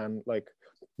my plan? Like,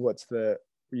 what's the,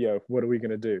 what are we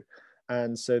going to do?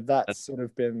 And so that's sort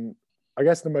of been, I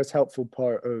guess, the most helpful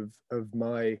part of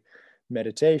my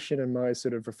meditation and my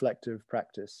sort of reflective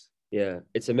practice. Yeah,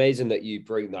 it's amazing that you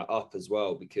bring that up as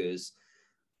well, because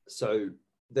so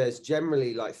there's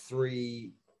generally like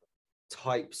 3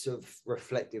 types of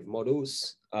reflective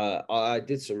models. I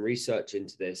did some research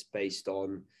into this based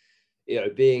on,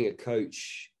 being a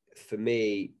coach for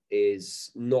me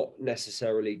is not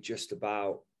necessarily just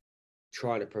about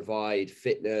trying to provide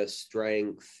fitness,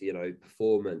 strength,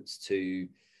 performance to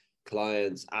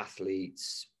clients,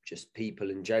 athletes, just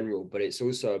people in general, but it's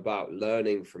also about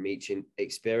learning from each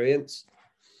experience.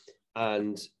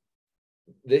 And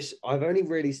this, I've only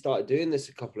really started doing this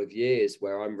a couple of years,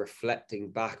 where I'm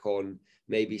reflecting back on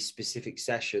maybe specific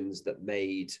sessions that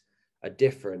made a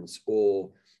difference,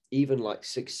 or even like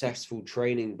successful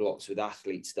training blocks with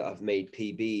athletes that have made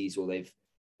PBs, or they've,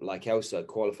 like Elsa,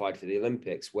 qualified for the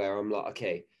Olympics, where I'm like,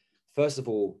 okay, first of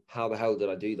all, how the hell did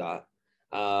I do that?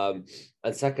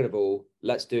 And second of all,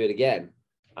 let's do it again.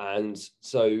 And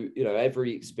so,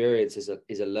 every experience is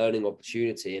a learning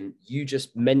opportunity. And you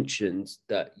just mentioned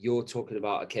that you're talking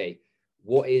about, okay,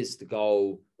 what is the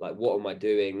goal? Like, what am I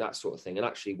doing? That sort of thing. And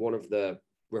actually, one of the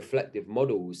reflective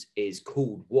models is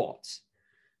called what?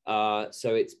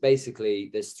 So it's basically,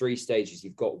 there's 3 stages.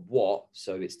 You've got what,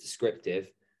 so it's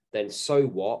descriptive, then so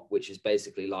what, which is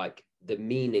basically like the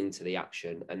meaning to the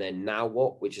action, and then now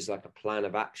what, which is like a plan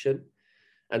of action.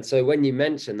 And so when you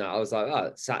mentioned that, I was like,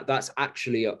 oh, that's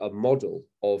actually a model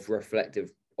of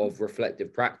reflective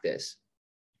practice.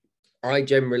 I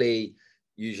generally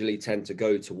usually tend to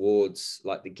go towards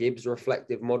like the Gibbs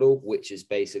reflective model, which is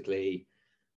basically,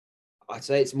 I'd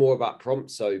say it's more about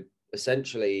prompts. So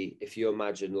essentially, if you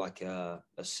imagine like a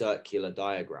circular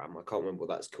diagram, I can't remember what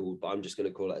that's called, but I'm just going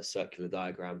to call it a circular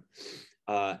diagram.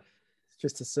 It's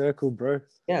just a circle, bro.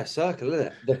 Yeah, circle, isn't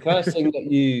it? The first thing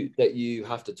that you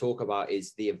have to talk about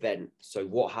is the event. So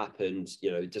what happened,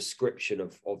 description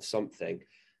of something.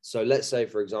 So let's say,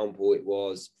 for example, it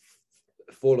was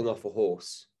falling off a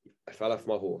horse. I fell off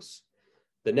my horse.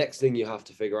 The next thing you have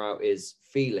to figure out is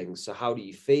feelings. So how do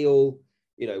you feel?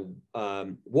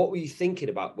 What were you thinking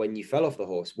about when you fell off the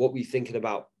horse? What were you thinking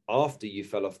about after you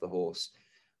fell off the horse?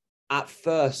 At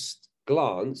first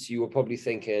glance, you were probably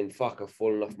thinking, fuck, I've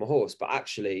fallen off my horse. But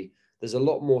actually, there's a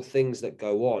lot more things that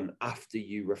go on after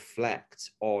you reflect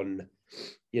on,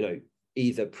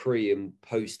 either pre and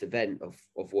post event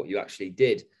of what you actually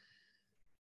did.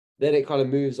 Then it kind of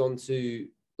moves on to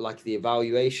like the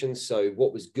evaluation. So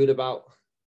what was good about,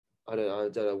 I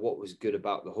don't know what was good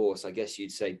about the horse. I guess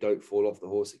you'd say don't fall off the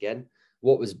horse again.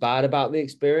 What was bad about the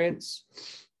experience?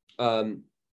 Then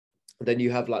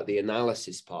you have like the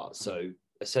analysis part. So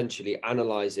essentially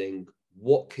analyzing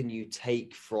what can you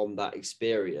take from that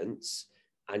experience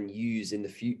and use in the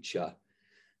future.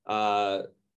 Then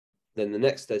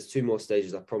there's 2 more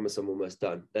stages. I promise I'm almost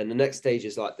done. Then the next stage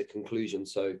is like the conclusion.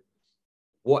 So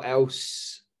what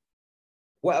else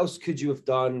could you have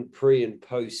done pre and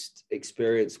post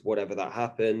experience, whatever that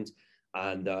happened,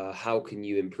 and how can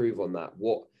you improve on that?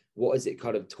 What has it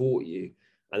kind of taught you?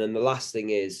 And then the last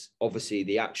thing is obviously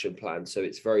the action plan. So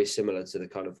it's very similar to the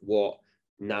kind of what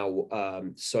now,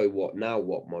 so what now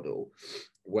what model,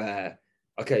 where,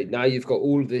 okay, now you've got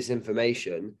all of this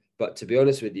information, but to be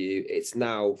honest with you, it's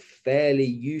now fairly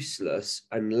useless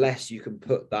unless you can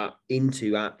put that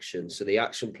into action. So the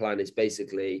action plan is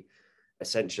basically,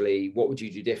 essentially, what would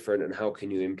you do different and how can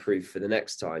you improve for the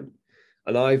next time?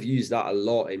 And I've used that a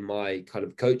lot in my kind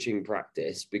of coaching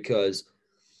practice, because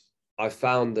I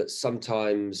found that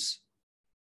sometimes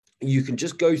you can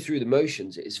just go through the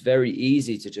motions. It's very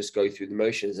easy to just go through the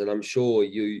motions. And I'm sure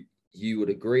you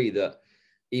would agree that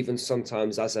even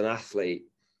sometimes as an athlete,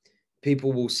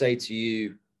 people will say to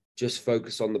you, just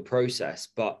focus on the process.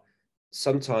 But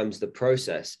sometimes the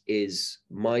process is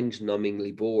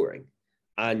mind-numbingly boring.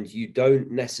 And you don't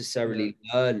necessarily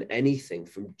learn anything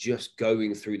from just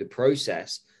going through the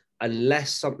process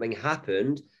unless something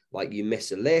happened, like you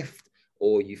miss a lift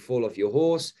or you fall off your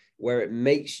horse, where it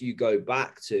makes you go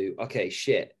back to, okay,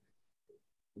 shit,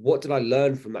 what did I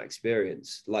learn from that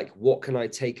experience? Like, what can I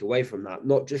take away from that?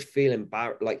 Not just feel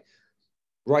embarrassed, like,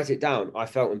 write it down. I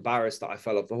felt embarrassed that I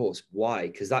fell off the horse. Why?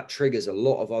 Because that triggers a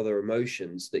lot of other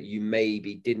emotions that you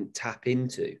maybe didn't tap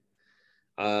into.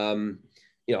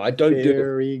 I don't do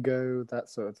fear, ego, that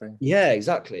sort of thing. Yeah,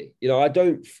 exactly. I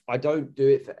don't do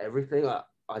it for everything. I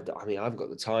mean, I've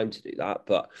got the time to do that,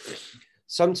 but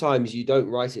sometimes you don't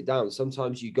write it down.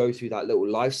 Sometimes you go through that little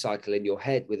life cycle in your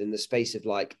head within the space of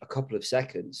like a couple of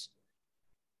seconds.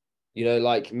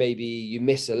 Like maybe you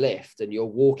miss a lift and you're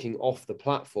walking off the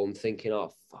platform thinking,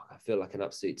 oh, fuck, I feel like an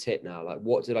absolute tit now. Like,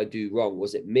 what did I do wrong?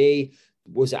 Was it me?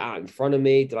 Was it out in front of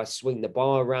me? Did I swing the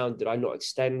bar around? Did I not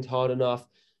extend hard enough?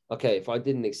 Okay, if I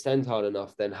didn't extend hard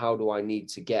enough, then how do I need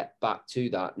to get back to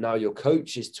that? Now your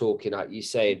coach is talking at you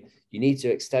saying, you need to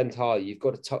extend hard. You've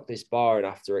got to tuck this bar in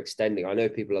after extending. I know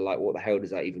people are like, what the hell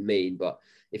does that even mean? But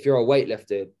if you're a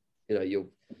weightlifter, you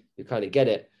kind of get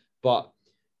it. But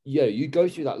you go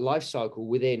through that life cycle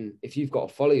within, if you've got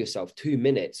to follow yourself, 2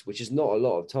 minutes, which is not a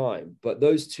lot of time, but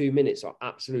those 2 minutes are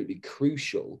absolutely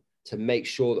crucial to make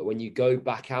sure that when you go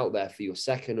back out there for your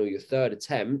second or your third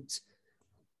attempt,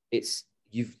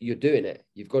 you're doing it.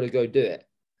 You've got to go do it.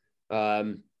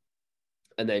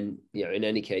 And then, in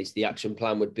any case, the action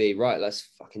plan would be, right, let's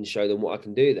fucking show them what I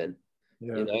can do then.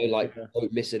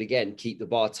 Don't miss it again, keep the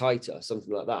bar tighter,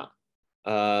 something like that.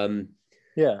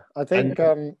 I think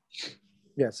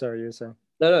yeah, sorry, you were saying.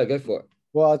 No, go for it.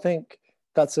 Well, I think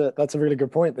that's a really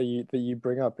good point that you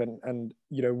bring up, and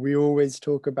we always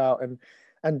talk about,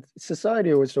 and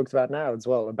society always talks about now as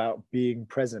well, about being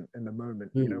present in the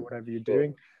moment, whatever you're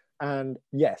doing. And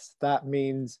yes, that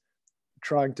means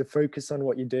trying to focus on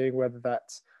what you're doing, whether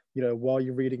that's while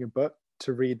you're reading a book,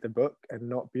 to read the book and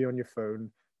not be on your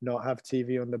phone, not have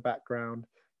TV on the background,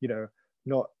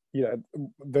 not you know,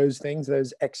 those things,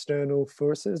 those external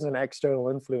forces and external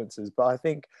influences. But I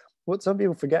think what some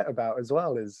people forget about as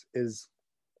well is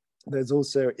there's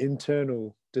also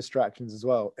internal distractions as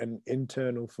well, and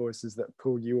internal forces that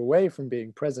pull you away from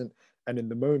being present and in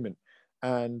the moment.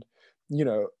 And you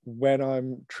know, when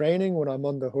I'm training, when I'm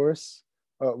on the horse,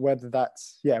 whether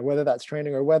that's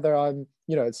training, or whether I'm,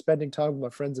 you know, spending time with my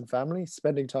friends and family,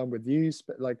 spending time with you,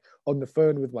 like on the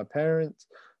phone with my parents,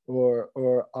 or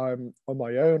I'm on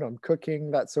my own, I'm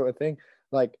cooking, that sort of thing.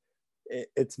 Like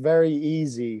it's very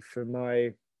easy for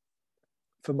my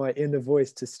inner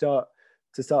voice to start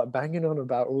banging on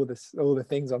about all the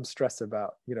things I'm stressed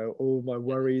about, you know, all my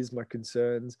worries, my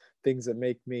concerns, things that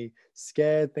make me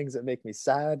scared, things that make me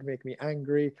sad, make me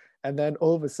angry. And then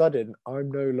all of a sudden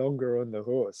I'm no longer on the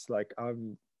horse. Like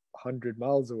I'm 100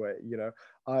 miles away, you know.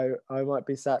 I might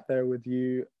be sat there with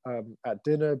you at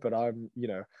dinner, but I'm, you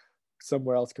know,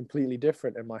 somewhere else completely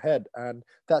different in my head. And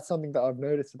that's something that I've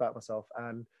noticed about myself.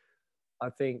 And I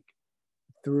think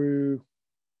through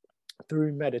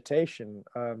meditation,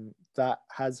 that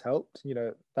has helped, you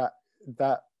know, that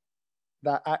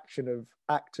that action of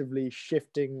actively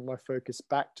shifting my focus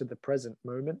back to the present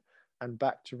moment and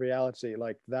back to reality,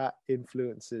 like that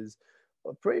influences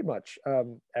pretty much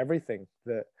everything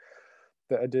that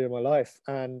I do in my life.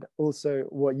 And also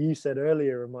what you said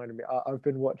earlier reminded me, I've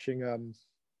been watching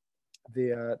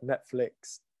the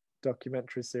Netflix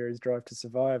documentary series Drive to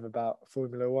Survive about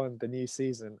Formula One, the new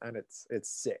season, and it's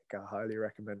sick. I highly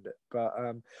recommend it. But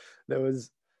there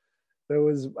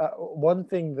was one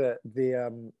thing that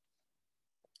the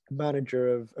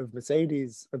manager of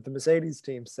the Mercedes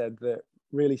team said that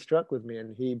really struck with me,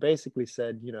 and he basically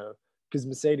said, you know, because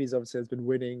Mercedes obviously has been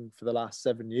winning for the last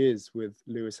 7 years with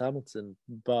Lewis Hamilton,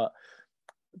 but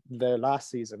their last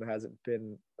season hasn't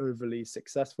been overly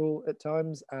successful at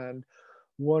times. And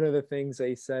one of the things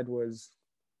they said was,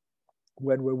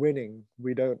 when we're winning,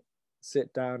 we don't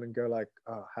sit down and go like,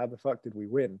 oh, how the fuck did we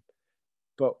win?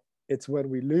 But it's when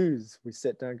we lose, we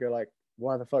sit down and go like,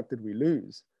 why the fuck did we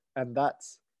lose? And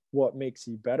that's what makes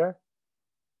you better.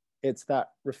 It's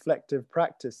that reflective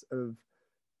practice of,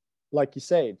 like you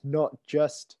say, not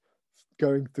just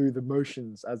going through the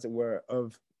motions, as it were,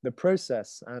 of the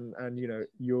process and you know,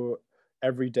 your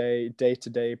everyday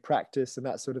day-to-day practice and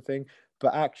that sort of thing,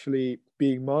 but actually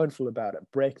being mindful about it,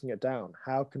 breaking it down.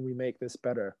 How can we make this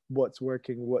better? What's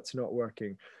working, what's not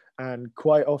working? And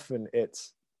quite often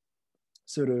it's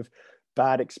sort of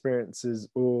bad experiences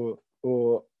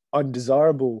or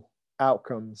undesirable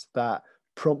outcomes that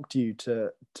prompt you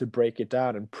to break it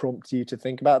down and prompt you to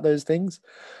think about those things.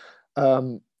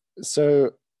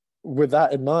 So with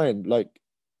that in mind, like,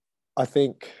 I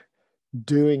think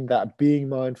doing that, being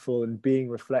mindful and being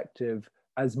reflective,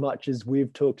 as much as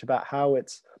we've talked about how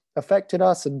it's affected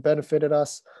us and benefited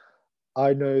us,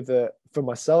 I know that for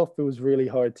myself, it was really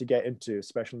hard to get into,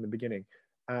 especially in the beginning.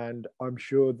 And I'm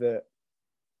sure that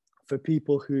for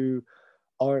people who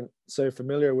aren't so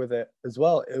familiar with it as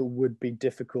well, it would be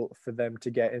difficult for them to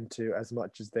get into as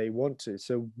much as they want to.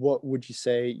 So what would you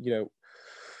say, you know,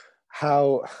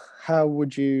 how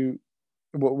would you,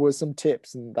 what were some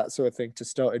tips and that sort of thing to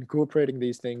start incorporating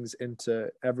these things into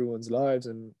everyone's lives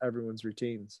and everyone's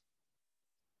routines?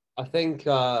 I think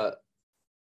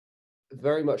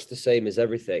very much the same as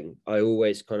everything. I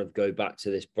always kind of go back to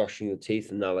this brushing your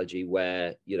teeth analogy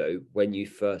where, you know, when you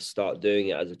first start doing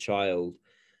it as a child,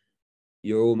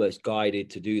 you're almost guided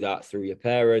to do that through your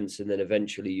parents. And then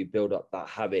eventually you build up that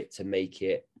habit to make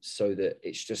it so that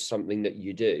it's just something that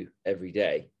you do every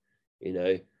day, you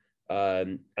know,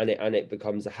 and it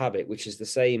becomes a habit, which is the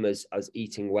same as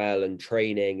eating well and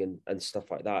training and stuff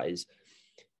like that. Is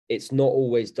it's not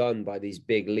always done by these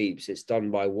big leaps. It's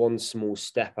done by one small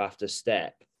step after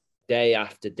step, day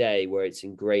after day, where it's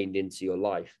ingrained into your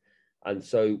life. And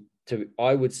so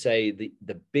I would say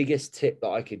the biggest tip that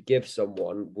I could give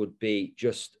someone would be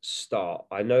just start.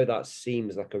 I know that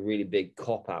seems like a really big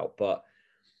cop out, but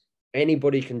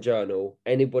anybody can journal,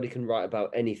 anybody can write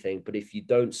about anything. But if you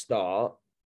don't start,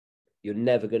 you're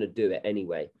never going to do it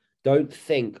anyway. Don't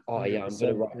think, oh yeah, I'm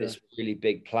going to write this really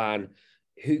big plan.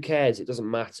 Who cares? It doesn't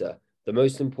matter. The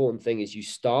most important thing is you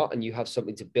start and you have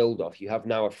something to build off. You have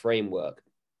now a framework.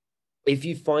 If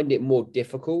you find it more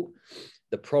difficult,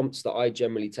 the prompts that I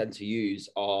generally tend to use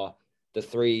are the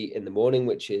 3 in the morning,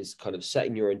 which is kind of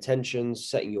setting your intentions,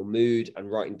 setting your mood, and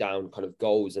writing down kind of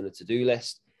goals and a to-do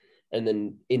list. And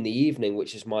then in the evening,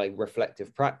 which is my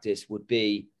reflective practice, would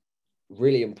be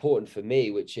really important for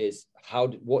me, which is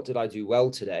what did I do well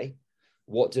today?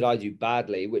 What did I do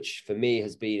badly? Which for me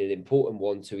has been an important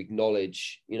one to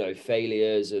acknowledge, you know,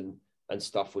 failures and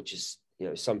stuff, which is, you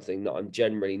know, something that I'm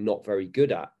generally not very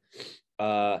good at.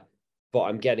 but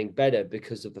I'm getting better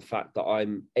because of the fact that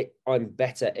I'm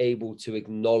better able to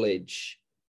acknowledge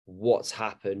what's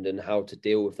happened and how to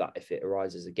deal with that if it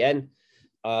arises again.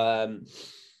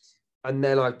 And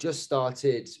then I've just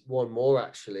started one more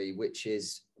actually, which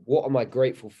is, what am I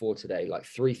grateful for today? Like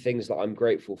 3 things that I'm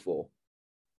grateful for.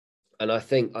 And I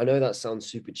know that sounds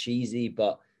super cheesy,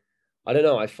 but I don't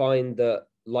know. I find that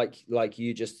like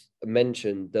you just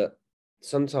mentioned, that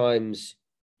sometimes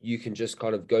you can just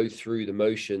kind of go through the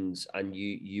motions and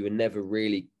you are never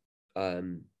really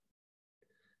in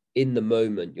the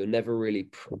moment. You're never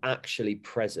really actually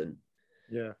present.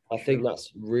 Yeah, I think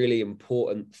that's really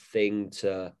important thing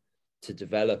to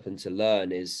develop and to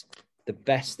learn, is the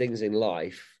best things in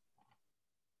life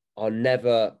are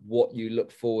never what you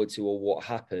look forward to or what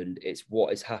happened. It's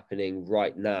what is happening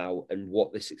right now and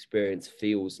what this experience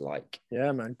feels like.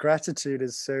 Yeah, man. Gratitude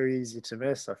is so easy to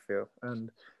miss, I feel. And,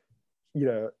 you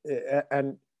know,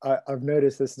 and I've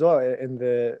noticed this as well in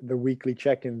the weekly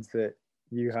check-ins that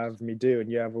you have me do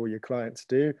and you have all your clients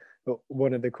do. But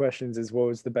one of the questions is, what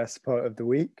was the best part of the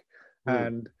week?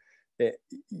 And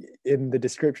in the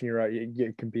description, you're right,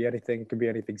 it can be anything. It can be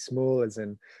anything small, as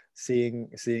in seeing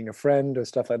a friend or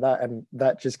stuff like that. And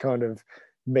that just kind of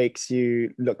makes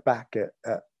you look back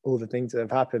at all the things that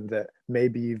have happened that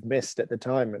maybe you've missed at the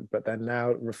time, but then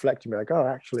now reflecting, like, oh,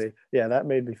 actually, yeah, that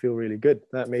made me feel really good.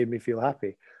 That made me feel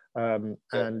happy.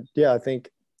 And yeah, I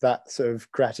think that sort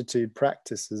of gratitude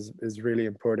practice is really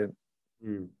important.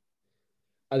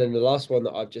 And then the last one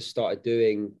that I've just started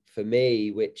doing for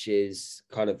me, which is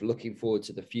kind of looking forward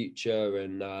to the future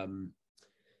and,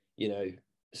 you know,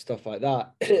 stuff like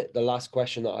that. The last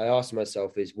question that I asked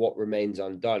myself is, what remains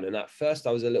undone? And at first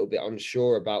I was a little bit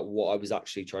unsure about what I was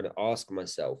actually trying to ask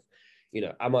myself. You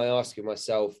know, am I asking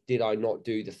myself, did I not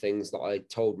do the things that I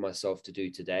told myself to do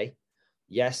today?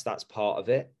 Yes, that's part of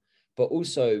it. But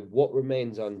also, what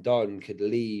remains undone could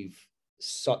leave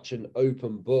such an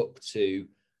open book to,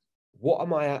 what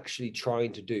am I actually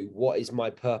trying to do? What is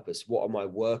my purpose? What am I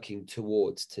working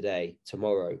towards today,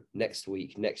 tomorrow, next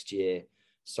week, next year,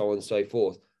 so on and so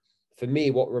forth? For me,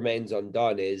 what remains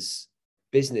undone is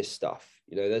business stuff.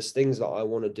 You know, there's things that I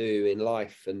want to do in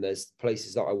life, and there's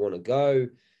places that I want to go.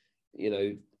 You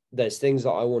know, there's things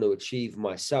that I want to achieve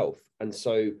myself. And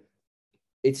so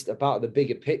it's about the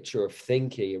bigger picture of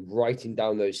thinking and writing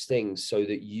down those things so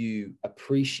that you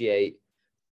appreciate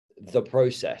the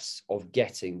process of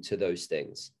getting to those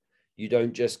things. You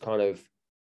don't just kind of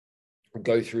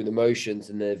go through the motions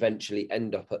and then eventually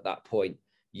end up at that point.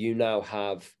 You now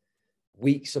have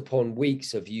weeks upon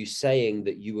weeks of you saying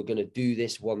that you were going to do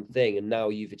this one thing, and now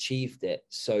you've achieved it.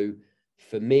 So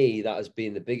for me, that has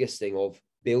been the biggest thing, of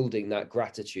building that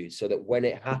gratitude, so that when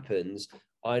it happens,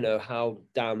 I know how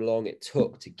damn long it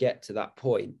took to get to that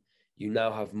point. You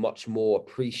now have much more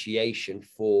appreciation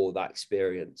for that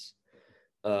experience.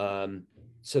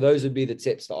 So those would be the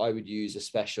tips that I would use,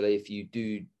 especially if you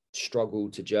do struggle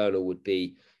to journal, would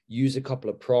be use a couple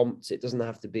of prompts. It doesn't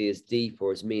have to be as deep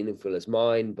or as meaningful as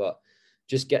mine, but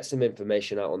just get some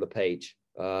information out on the page.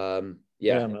 Yeah,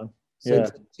 man. So Yeah.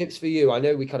 tips for you. I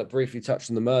know we kind of briefly touched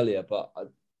on them earlier, but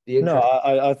No,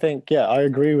 I think, yeah, I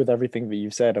agree with everything that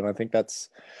you've said, and I think that's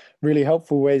really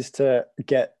helpful ways to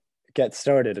get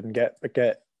started and get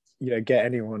get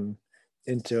anyone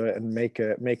into it and make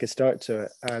a start to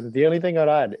it. And the only thing I'd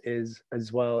add is,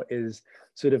 as well, is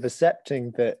sort of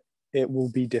accepting that it will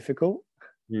be difficult,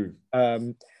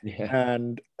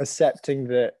 and accepting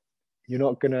that you're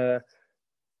not gonna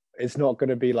it's not going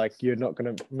to be like, you're not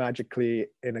going to magically,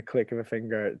 in a click of a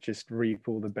finger, just reap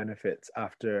all the benefits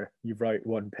after you write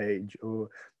one page or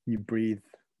you breathe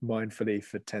mindfully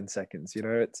for 10 seconds. You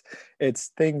know,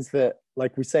 it's things that,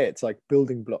 like we say, it's like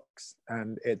building blocks,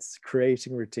 and it's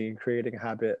creating routine, creating a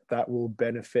habit that will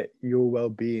benefit your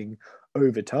well-being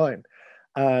over time.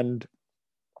 And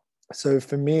so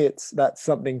for me, that's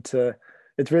something to,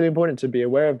 it's really important to be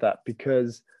aware of that,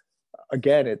 because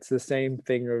again, it's the same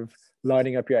thing of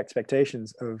lining up your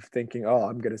expectations, of thinking, oh,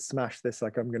 I'm going to smash this,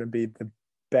 like I'm going to be the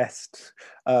best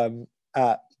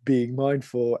at being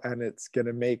mindful, and it's going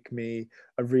to make me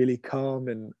a really calm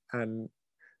and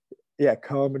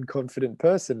calm and confident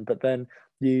person. But then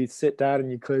you sit down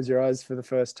and you close your eyes for the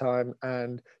first time,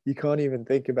 and you can't even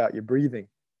think about your breathing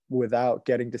without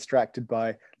getting distracted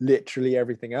by literally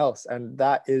everything else. And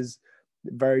that is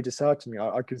very disheartening.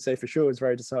 I can say for sure it's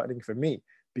very disheartening for me,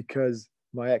 because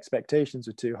my expectations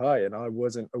were too high and I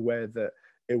wasn't aware that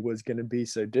it was going to be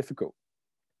so difficult.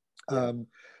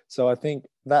 So I think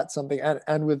that's something,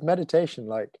 and with meditation,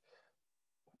 like,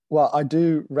 well, I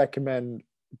do recommend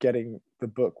getting the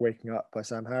book Waking Up by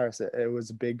Sam Harris, it was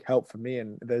a big help for me.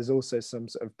 And there's also some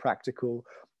sort of practical,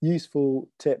 useful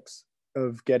tips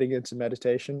of getting into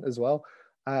meditation as well.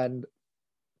 And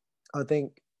I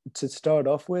think to start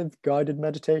off with, guided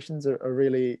meditations are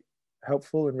really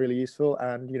helpful and really useful.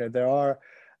 And, you know, there are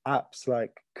apps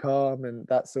like Calm and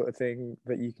that sort of thing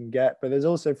that you can get, but there's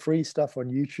also free stuff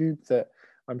on YouTube that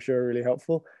I'm sure are really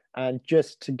helpful. And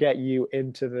just to get you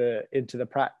into the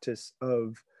practice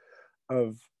of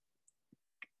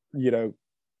you know,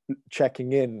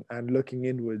 checking in and looking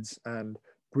inwards and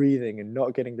breathing and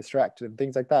not getting distracted and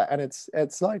things like that. And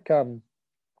it's like you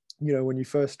know, when you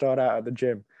first start out at the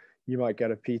gym, you might get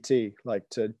a PT like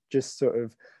to just sort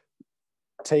of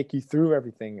take you through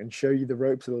everything and show you the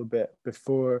ropes a little bit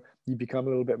before you become a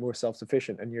little bit more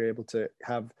self-sufficient and you're able to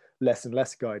have less and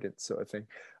less guidance, sort of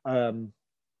thing.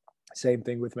 Same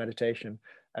thing with meditation.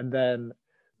 And then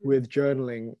with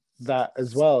journaling, that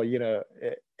as well, you know,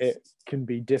 it can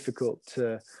be difficult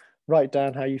to write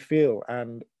down how you feel.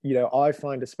 And, you know, I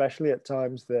find especially at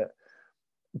times that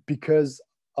because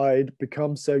I'd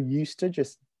become so used to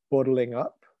just bottling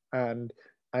up and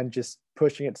just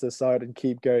pushing it to the side and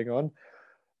keep going on,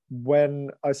 when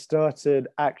I started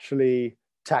actually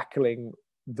tackling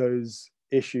those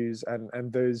issues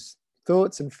and those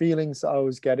thoughts and feelings that I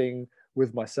was getting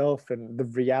with myself and the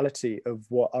reality of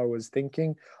what I was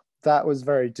thinking, that was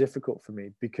very difficult for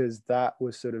me, because that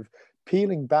was sort of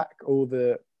peeling back all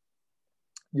the,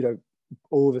 you know,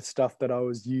 all the stuff that I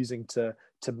was using to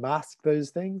mask those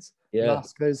things,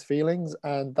 mask those feelings.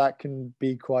 And that can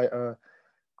be quite a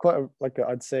like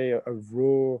I'd say a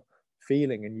raw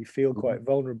feeling, and you feel quite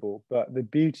vulnerable. But the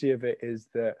beauty of it is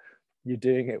that you're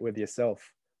doing it with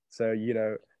yourself. So, you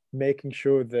know, making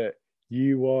sure that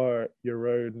you are your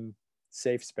own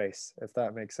safe space, if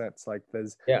that makes sense. Like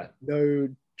there's no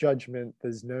judgment,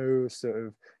 there's no sort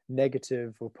of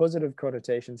negative or positive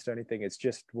connotations to anything. It's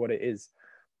just what it is.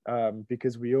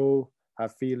 Because we all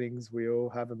have feelings, we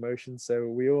all have emotions, so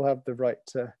we all have the right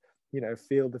to, you know,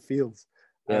 feel the feels.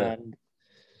 And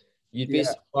you'd be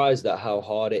surprised at how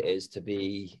hard it is to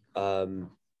be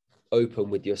open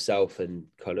with yourself and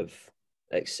kind of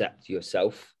accept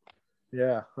yourself.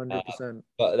 100%.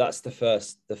 But that's the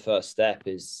first step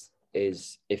is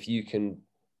if you can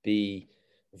be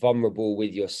vulnerable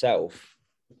with yourself,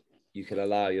 you can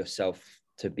allow yourself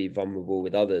to be vulnerable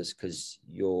with others, because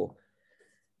you're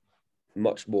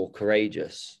much more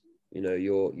courageous. You know,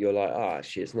 you're like,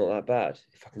 actually, it's not that bad.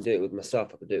 If I can do it with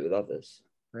myself, I can do it with others.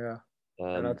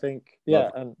 And I think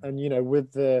and you know,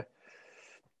 with the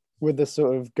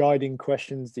sort of guiding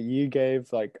questions that you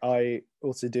gave, like I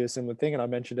also do a similar thing, and I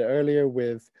mentioned it earlier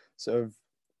with sort of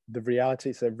the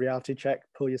reality. So reality check,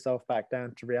 pull yourself back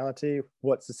down to reality.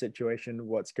 What's the situation?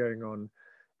 What's going on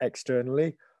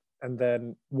externally? And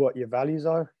then what your values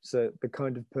are. So the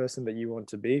kind of person that you want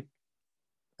to be.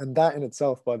 And that in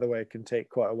itself, by the way, can take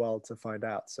quite a while to find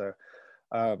out. So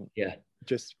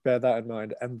just bear that in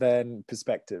mind. And then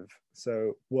perspective.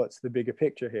 So what's the bigger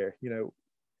picture here? You know,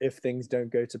 if things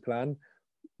don't go to plan,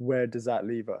 where does that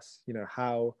leave us? You know,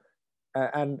 how,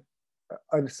 and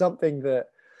something that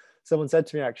someone said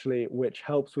to me actually, which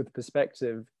helps with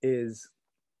perspective, is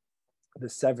the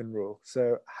 7 rule.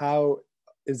 So how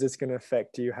is this going to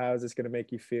affect you? How is this going to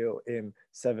make you feel in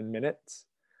 7 minutes?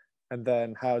 And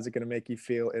then how is it going to make you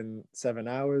feel in 7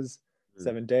 hours,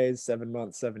 7 days, 7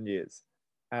 months, 7 years?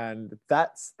 And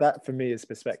that for me is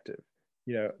perspective.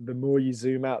 You know, the more you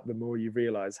zoom out, the more you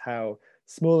realize how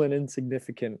small and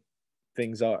insignificant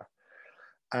things are.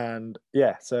 And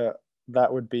so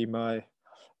that would be my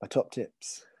top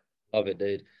tips. Love it,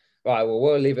 dude. Right, well,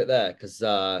 we'll leave it there, because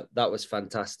that was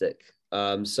fantastic.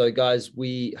 So guys,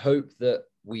 we hope that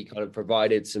we kind of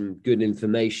provided some good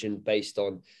information based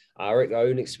on our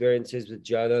own experiences with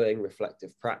journaling,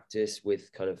 reflective practice,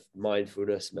 with kind of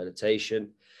mindfulness,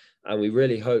 meditation. And we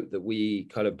really hope that we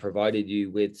kind of provided you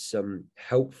with some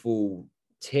helpful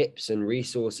tips and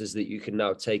resources that you can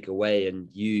now take away and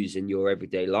use in your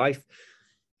everyday life.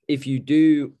 If you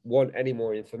do want any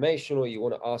more information, or you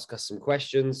want to ask us some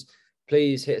questions,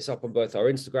 please hit us up on both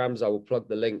our Instagrams. I will plug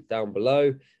the link down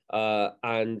below.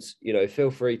 And, you know,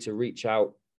 feel free to reach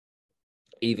out,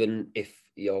 even if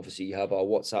obviously you have our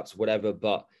WhatsApps, whatever.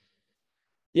 But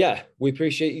yeah, we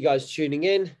appreciate you guys tuning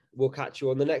in. We'll catch you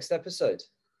on the next episode.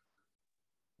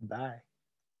 Bye.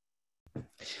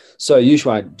 So,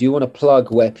 Yushwan, do you want to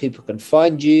plug where people can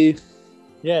find you?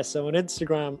 So on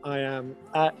Instagram, I am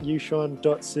at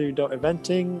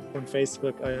yushan.su.eventing. On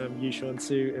Facebook, I am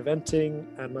yushansu eventing.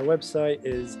 And my website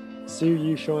is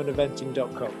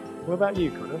suyushaneventing.com. What about you,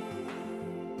 Connor?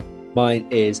 Mine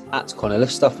is at Connor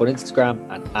Liftstuff on Instagram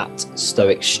and at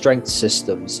Stoic Strength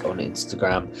Systems on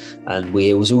Instagram. And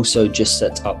we was also just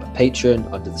set up a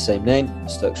Patreon under the same name,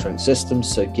 Stoic Strength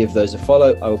Systems. So give those a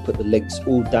follow. I will put the links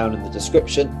all down in the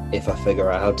description if I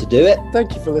figure out how to do it.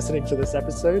 Thank you for listening to this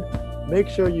episode. Make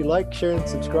sure you like, share, and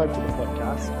subscribe to the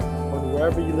podcast on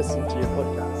wherever you listen to your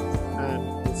podcasts.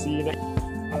 And we'll see you next